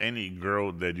about any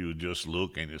girl that you just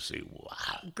look and you say,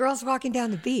 wow. girls walking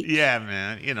down the beach. Yeah,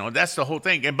 man. That's the whole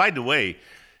thing. And by the way,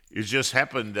 it just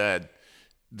happened that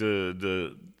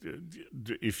the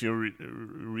if you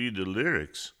read the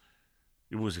lyrics,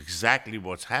 it was exactly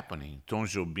what's happening. Tom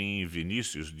Jobim and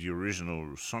Vinicius, the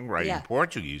original songwriter Yeah. in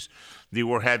Portuguese, they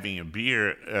were having a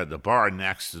beer at the bar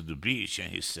next to the beach,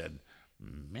 and he said,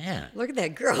 man, Look at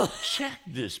that girl. check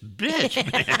this bitch,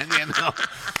 man,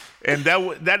 And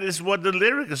that is what the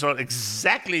lyric is on.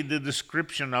 Exactly the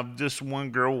description of this one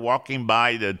girl walking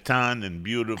by the ton and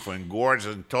beautiful and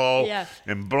gorgeous and tall Yeah.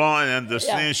 and blonde, and the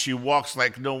Yeah. thing she walks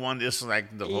like no one. It's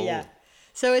like the whole. Yeah.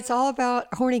 So it's all about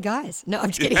horny guys. No,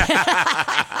 I'm just kidding.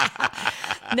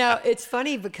 No, it's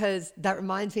funny because that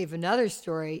reminds me of another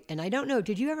story. And I don't know,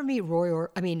 did you ever meet Roy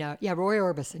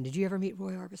Orbison? Did you ever meet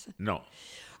Roy Orbison? No.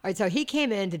 All right, so he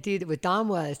came in to do with Don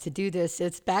Was to do this.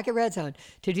 It's back at Red Zone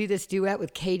to do this duet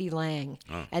with Katie Lang,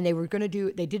 and they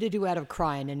did a duet of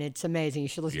 "Crying," and it's amazing. You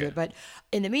should listen to Yeah. it. But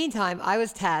in the meantime, I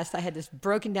was tasked. I had this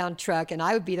broken down truck, and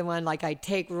I would be the one like I'd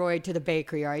take Roy to the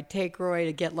bakery, or I'd take Roy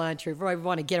to get lunch, or if Roy would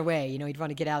want to get away, he'd want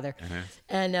to get out of there.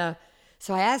 And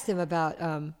so I asked him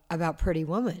about Pretty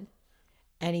Woman,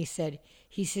 and he said,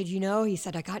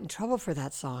 I got in trouble for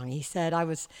that song. He said, I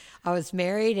was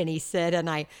married, and he said, and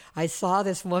I saw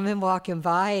this woman walking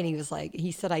by, and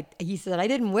he said, I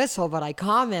didn't whistle, but I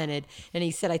commented, and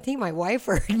he said, I think my wife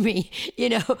heard me,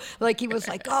 like he was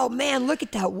like, oh man, look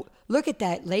at that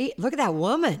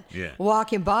woman Yeah.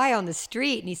 walking by on the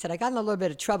street. And he said, I got in a little bit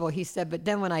of trouble. He said, but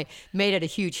then when I made it a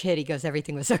huge hit, he goes,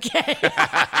 everything was okay.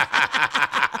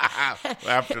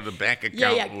 After the bank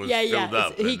account was filled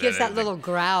up. He and gives that everything. little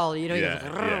growl, he goes,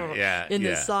 in the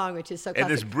yeah. song, which is so And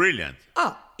classic. it's brilliant.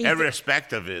 Oh, Every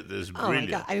aspect of it is oh my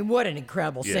brilliant. God. I mean, what an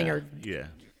incredible Yeah, singer. Yeah.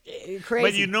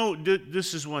 Crazy. But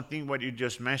this is one thing. What you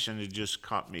just mentioned, it just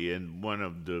caught me. And one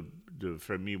of the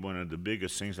for me, one of the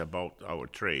biggest things about our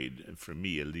trade, for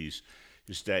me at least,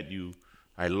 is that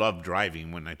I love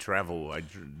driving. When I travel, I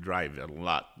drive a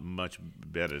lot, much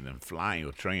better than flying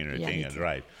or train or anything. me I too.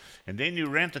 drive. And then you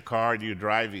rent a car, you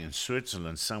drive in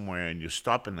Switzerland somewhere, and you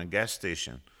stop in a gas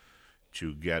station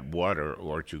to get water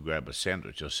or to grab a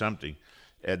sandwich or something.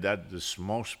 And that the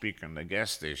small speaker in the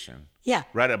gas station, Yeah.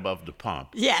 right above the pump,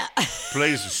 Yeah.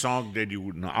 plays a song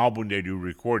an album that you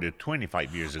recorded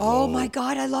 25 years ago. Oh my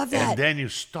God, I love that. And then you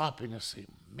stop and you say,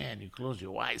 man, you close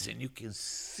your eyes and you can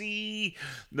see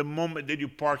the moment that you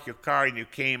park your car and you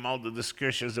came, all the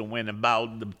discussions that went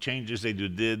about, the changes that you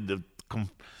did,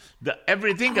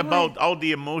 everything about all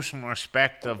the emotional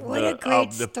aspect of What a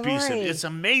great the piece. story. It's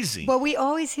amazing. Well, we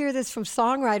always hear this from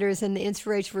songwriters, and the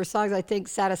inspiration for songs. I think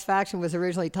 "Satisfaction" was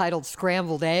originally titled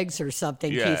 "Scrambled Eggs" or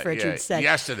something. Keith Richards said.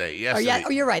 Yesterday.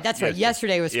 You're right. That's right.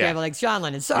 Yesterday was Yeah. "Scrambled Eggs." John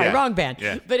Lennon. Sorry, Yeah. wrong band.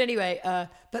 Yeah. But anyway,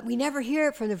 but we never hear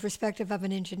it from the perspective of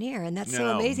an engineer, and that's so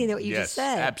amazing that what you just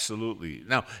said. Absolutely.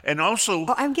 Now, and also,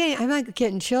 I'm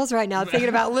getting chills right now thinking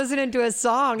about listening to a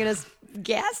song in a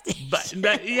gas station.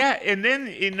 and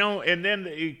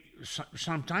then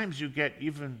sometimes you get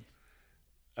even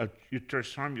you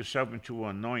transform yourself into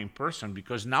an annoying person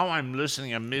because now I'm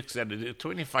listening a mix that I did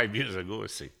 25 years ago. I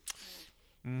say,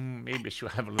 maybe I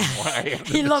should have a little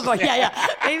more. You love it, yeah.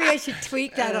 Maybe I should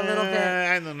tweak that a little bit.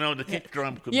 I don't know. The kick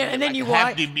drum could Yeah, be and then like you half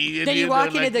walk. dB, Then you walk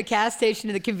into like- the gas station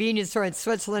or the convenience store in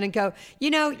Switzerland and go, you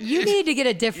need to get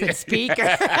a different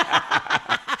speaker.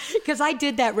 Because I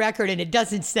did that record and it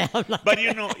doesn't sound like. But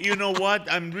you know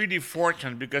what? I'm really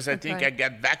fortunate because I think Okay. I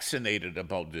got vaccinated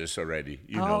about this already.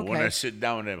 When okay. I sit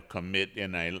down and commit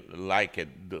and I like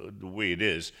it the way it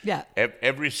is. Yeah.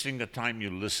 Every single time you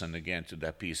listen again to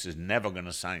that piece is never going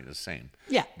to sound the same.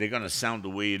 Yeah. They're going to sound the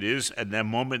way it is at that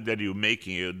moment that you're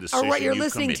making a decision. Or what you're you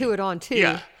listening commit. to it on too,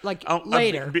 Yeah. like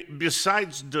later.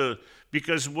 Besides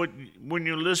because when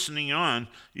you're listening on,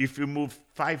 if you move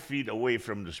 5 feet away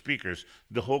from the speakers,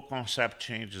 the whole concept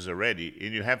changes already.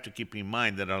 And you have to keep in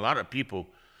mind that a lot of people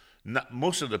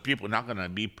most of the people are not going to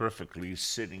be perfectly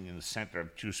sitting in the center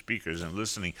of two speakers and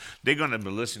listening. They're going to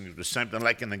be listening to something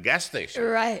like in a gas station.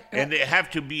 Right. And they have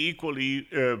to be equally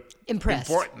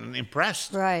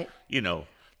impressed. Right.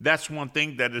 That's one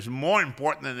thing that is more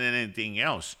important than anything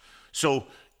else. So,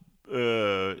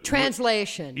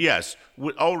 translation. Yes,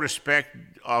 with all respect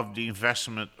of the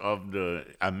investment of the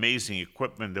amazing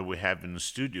equipment that we have in the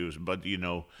studios, but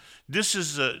this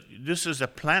is a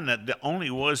planet that only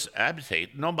was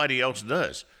habitate. Nobody else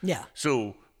does. Yeah.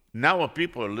 So now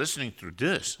people are listening through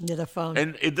this. To the phone.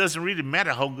 And it doesn't really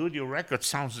matter how good your record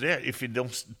sounds there. If it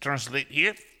don't translate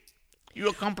here, you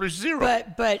accomplish zero.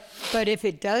 But if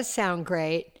it does sound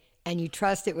great and you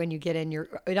trust it when you get in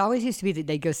it always used to be that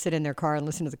they go sit in their car and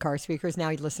listen to the car speakers. Now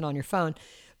you listen on your phone.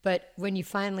 But when you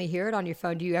finally hear it on your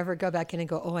phone, do you ever go back in and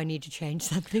go, "Oh, I need to change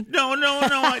something"? No,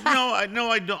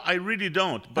 I don't. I really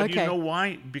don't. But Okay. You know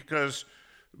why? Because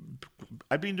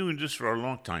I've been doing this for a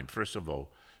long time. First of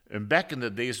all, and back in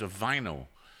the days of vinyl,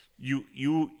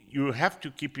 you have to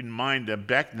keep in mind that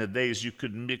back in the days you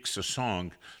could mix a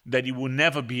song that you would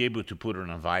never be able to put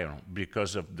on a vinyl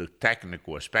because of the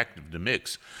technical aspect of the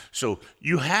mix. So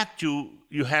you had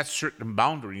certain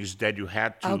boundaries that you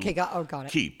had to got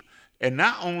it. keep. And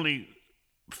not only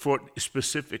for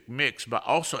specific mix, but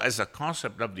also as a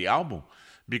concept of the album,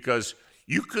 because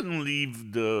you couldn't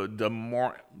leave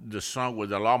the song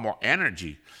with a lot more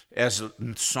energy as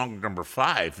song number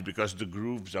 5, because the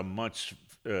grooves are much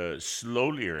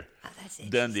slower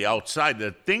than the outside.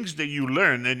 The things that you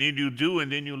learn and then you do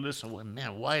and then you listen. Well,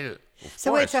 man, why?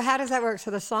 So wait, so how does that work?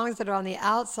 So the songs that are on the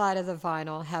outside of the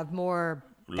vinyl have more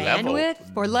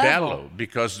bandwidth or level?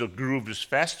 Because the groove is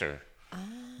faster.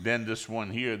 Than this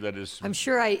one here that is... I'm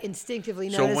sure I instinctively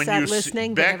noticed that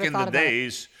listening, but back never in thought the about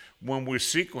days when we're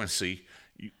sequencing,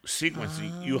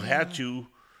 you had to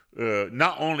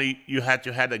not only you had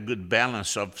to have a good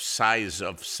balance of size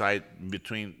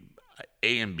between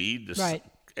A and B, Right.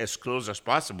 as close as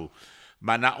possible.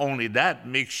 But not only that,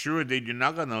 make sure that you're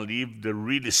not going to leave the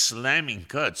really slamming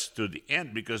cuts to the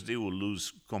end, because they will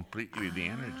lose completely the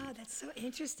energy. Ah, that's so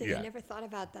interesting. Yeah. I never thought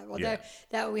about that. Well, Yeah.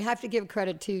 that we have to give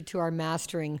credit to our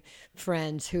mastering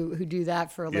friends who do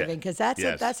that for a Yeah. living, because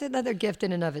that's another gift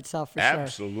in and of itself, for sure.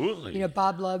 Absolutely.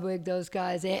 Bob Ludwig, those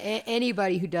guys,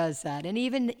 anybody who does that, and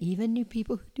even new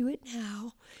people who do it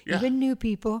now, Yeah. even new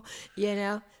people,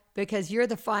 because you're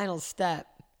the final step.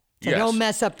 So Yes. don't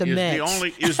mess up the mix.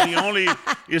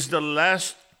 Is the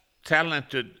less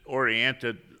talented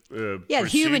oriented human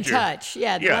procedure. touch.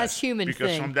 Yeah, the less human because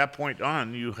thing. from that point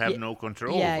on, you have no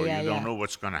control over. You don't know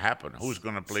what's going to happen. Who's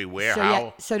going to play where,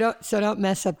 how? So don't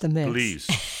mess up the mix. Please,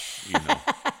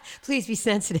 Please be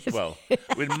sensitive. Well,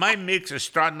 with my mix, I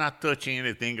start not touching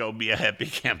anything. I'll be a happy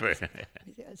camper.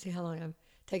 See how long I'm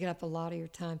taking up a lot of your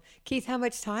time. Keith, how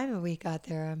much time have we got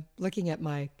there? I'm looking at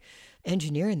my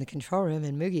engineer in the control room,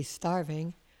 and Moogie's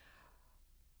starving.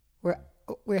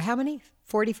 We're how many?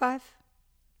 45?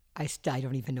 I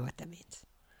don't even know what that means.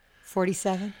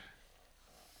 47?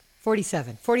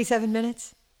 47. 47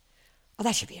 minutes? Oh,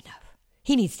 that should be enough.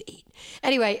 He needs to eat.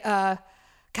 Anyway,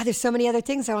 God, there's so many other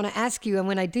things I want to ask you. And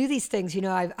when I do these things,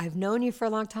 I've known you for a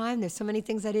long time. There's so many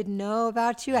things I didn't know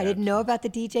about you. I didn't know about the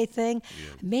DJ thing.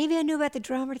 Yeah. Maybe I knew about the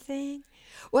drummer thing.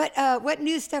 What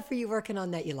new stuff are you working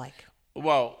on that you like?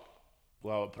 Well,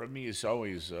 for me, it's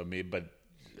always me, but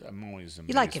I'm always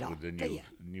amazed with the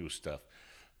new stuff.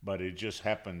 But it just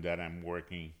happened that I'm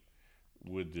working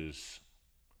with this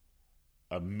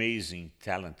amazing,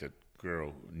 talented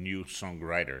girl, new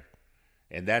songwriter.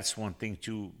 And that's one thing,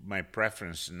 too. My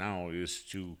preference now is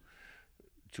to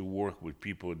work with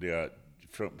people that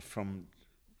are from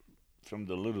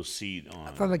the little seed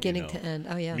on. From beginning to end.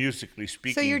 Oh, yeah. Musically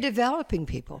speaking. So you're developing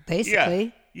people, basically.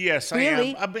 Yeah. Yes,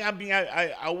 really? I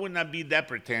am. I would not be that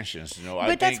pretentious,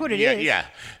 But that's what it is. Yeah,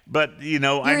 but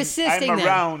I'm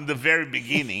around the very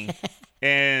beginning,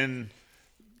 and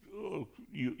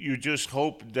you just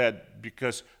hope that,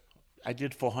 because I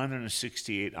did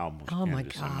 468 albums. In my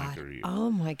career.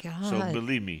 Oh my God! So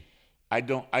believe me, I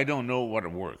don't know what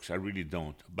works. I really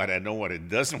don't. But I know what it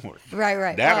doesn't work.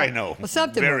 Right. That I know. Well,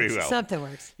 something very works. well. Something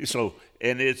works. So,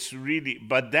 and it's really,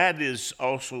 but that is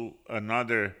also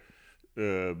another.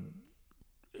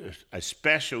 A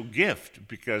special gift,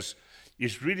 because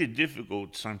it's really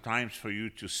difficult sometimes for you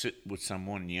to sit with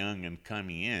someone young and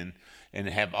coming in and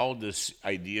have all these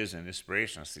ideas and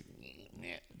inspirations.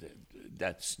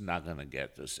 That's not going to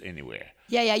get us anywhere.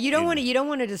 Yeah. You don't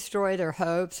want to destroy their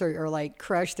hopes or like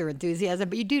crush their enthusiasm,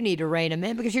 but you do need to rein them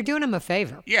in, because you're doing them a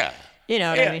favor. Yeah. You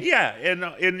know what I mean? Yeah,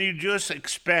 and you just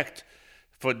expect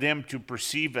for them to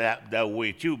perceive that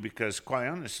way too, because quite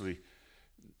honestly,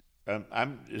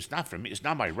 It's not for me. It's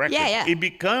not my record. Yeah. It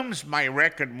becomes my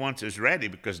record once it's ready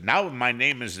because now my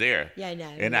name is there. Yeah, I know.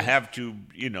 And I have to,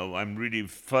 I'm really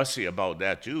fussy about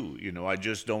that too. I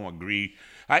just don't agree.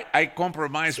 I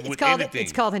compromise with anything.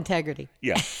 It's called integrity.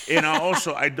 Yeah. And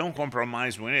I don't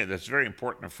compromise with it. That's very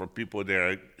important for people that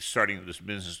are starting this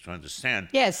business to understand.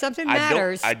 Yeah, if something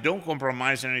matters. I don't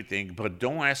compromise anything, but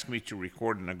don't ask me to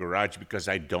record in a garage because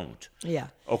I don't. Yeah.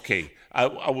 Okay, I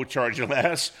will charge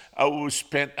less. I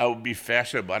will be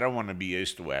faster, but I don't want to be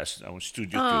east to west. I want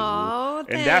studio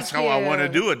two, and that's how I want to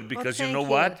do it because you know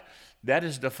what? That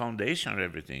is the foundation of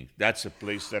everything. That's a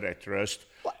place that I trust.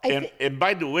 Well, and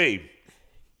by the way,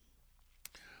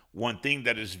 one thing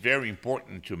that is very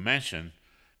important to mention,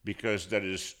 because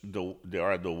there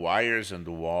are the wires and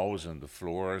the walls and the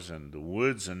floors and the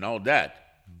woods and all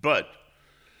that, but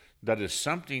that is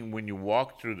something when you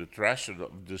walk through the threshold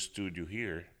of the studio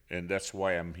here, and that's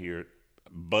why I'm here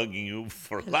bugging you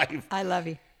for life. I love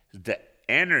you. The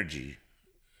energy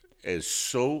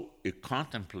is it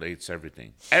contemplates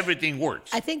everything. Everything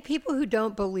works. I think people who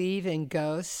don't believe in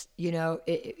ghosts, you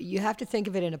have to think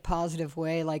of it in a positive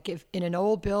way. Like if in an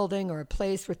old building or a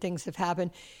place where things have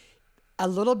happened, a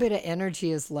little bit of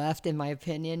energy is left, in my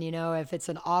opinion. If it's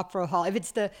an opera hall, if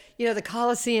it's the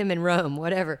Colosseum in Rome,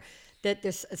 whatever, that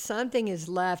there's something is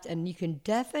left, and you can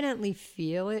definitely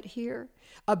feel it here,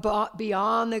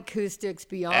 beyond the acoustics,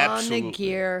 beyond Absolutely. the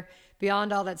gear,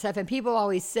 beyond all that stuff. And people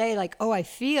always say like, "Oh, I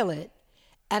feel it,"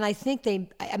 and I think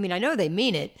I know they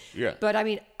mean it. Yeah. But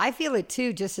I feel it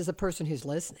too, just as a person who's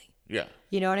listening. Yeah.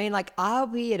 You know what I mean? Like I'll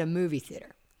be at a movie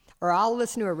theater, or I'll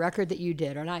listen to a record that you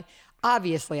did, and I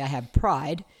have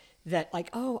pride that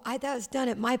like, that was done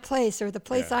at my place or the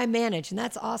place I manage, and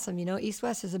that's awesome. East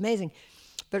West is amazing.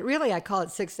 But really, I call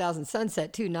it 6000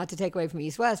 Sunset, too, not to take away from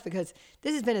East West, because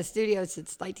this has been a studio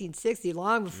since 1960,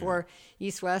 long before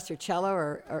East West or Cello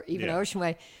or even Ocean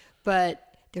Way. But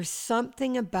there's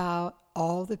something about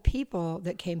all the people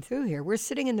that came through here. We're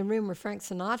sitting in the room where Frank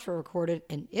Sinatra recorded,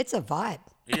 and it's a vibe.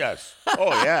 Yes.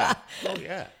 Oh, yeah. Oh,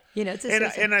 yeah. It's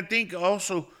and I think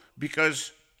also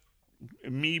because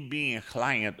me being a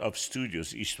client of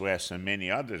studios, East West and many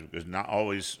others, because not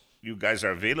always you guys are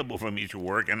available for me to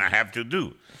work, and I have to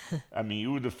do. I mean,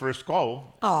 you were the first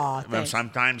call. Oh, thanks.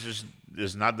 Sometimes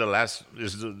it's not the last.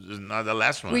 It's not the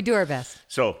last one. We do our best.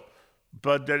 So,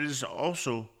 but there is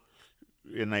also,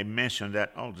 and I mention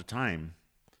that all the time,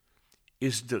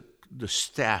 is the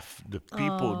staff, the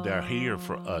people that are here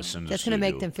for us in the That's studio.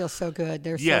 going to make them feel so good.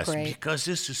 They're Yes, so great. because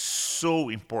this is so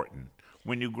important.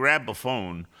 When you grab a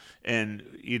phone and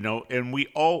and we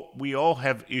all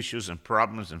have issues and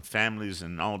problems and families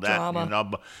and all that, Drama.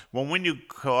 But when you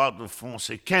call out the phone and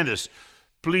say, Candace,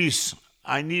 please,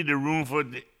 I need a room for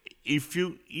if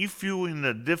you in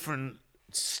a different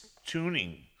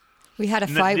tuning. We had a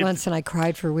fight once, and I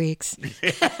cried for weeks.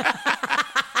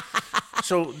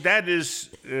 So that is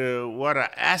what an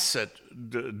asset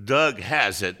Doug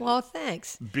has it. Well,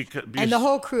 thanks. Because and the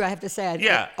whole crew, I have to say,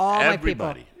 all my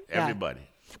people. Everybody.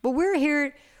 But we're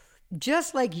here,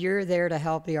 just like you're there to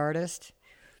help the artist,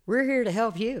 we're here to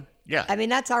help you. Yeah. I mean,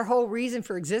 that's our whole reason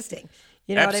for existing.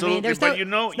 You know Absolutely. what I mean?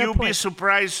 But you'll be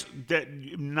surprised that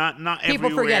not people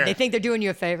everywhere. Forget. They think they're doing you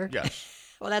a favor. Yes.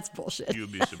 Well, that's bullshit. You'll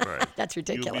be surprised. That's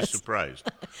ridiculous. You'll be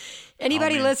surprised.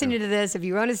 Anybody listening to this, if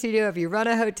you run a studio, if you run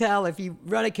a hotel, if you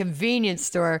run a convenience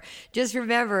store, just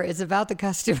remember it's about the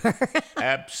customer.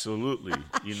 Absolutely.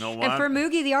 You know what? And for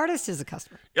Moogie, the artist is a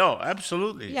customer. Oh,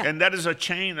 absolutely. Yeah. And that is a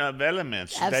chain of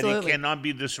elements Absolutely. that it cannot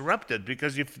be disrupted,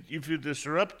 because if you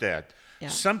disrupt that,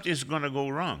 something's going to go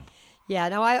wrong. Yeah,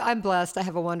 no, I'm blessed. I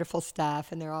have a wonderful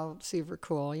staff, and they're all super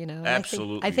cool,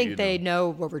 Absolutely. I think they know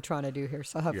what we're trying to do here,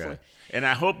 so hopefully. Yeah. And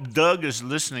I hope Doug is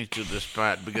listening to this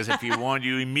part, because if you want,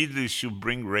 you immediately should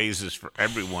bring raises for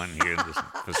everyone here in this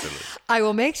facility. I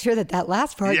will make sure that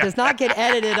last part does not get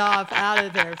edited off out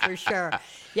of there, for sure.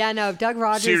 Yeah, no, Doug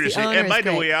Rogers, Seriously. the owner, And by is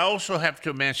the great. way, I also have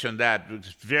to mention that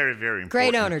it's very, very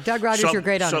important. Great owner. Doug Rogers, you're a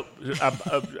great owner.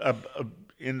 So,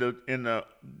 in the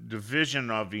division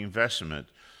of the investment,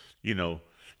 the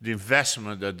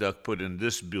investment that Doug put in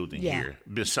this building here,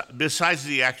 besides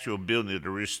the actual building, the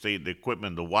real estate, the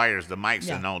equipment, the wires, the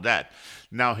mics, and all that,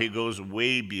 now he goes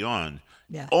way beyond.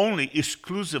 Only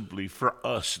exclusively for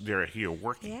us, they're here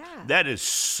working. Yeah. That is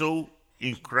so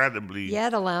incredibly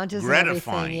the lounges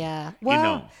gratifying. and everything,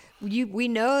 Well, we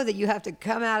know that you have to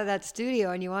come out of that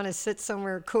studio and you want to sit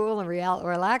somewhere cool and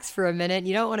relax for a minute.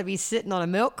 You don't want to be sitting on a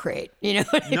milk crate, you know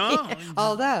what I mean?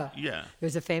 Although,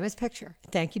 there's a famous picture.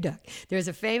 Thank you, Doug. There's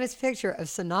a famous picture of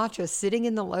Sinatra sitting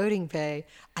in the loading bay.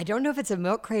 I don't know if it's a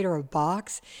milk crate or a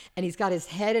box, and he's got his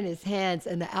head in his hands,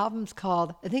 and the album's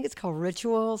called, I think it's called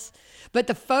Rituals, but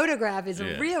the photograph is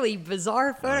a really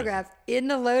bizarre photograph in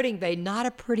the loading bay. Not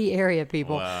a pretty area,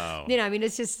 people. Wow. You know, I mean,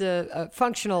 it's just a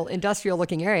functional,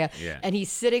 industrial-looking area, and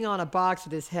he's sitting on a box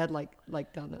with his head like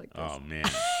down there like this. Oh, man.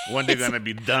 When they're going to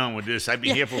be done with this? I'd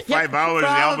be here for 5 hours,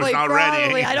 and the album's not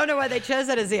ready. I don't know why they chose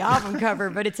that as the album cover,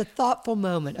 but it's a thoughtful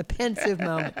moment, a pensive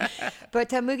moment. But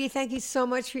Moogie, thank you so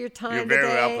much for your time You're today.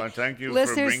 very welcome. Thank you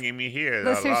for bringing me here.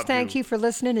 Listeners, thank you for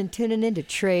listening and tuning in to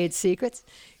Trade Secrets.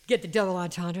 Get the double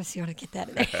entendre, so you want to get that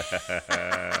in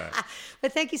there.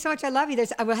 But thank you so much. I love you.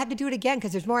 I will have to do it again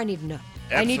because there's more I need to know.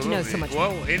 Absolutely. I need to know so much more.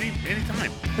 Well,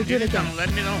 anytime. We'll do it again.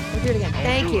 Let me know. We'll do it again.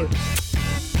 Thank you.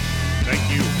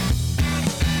 Thank you.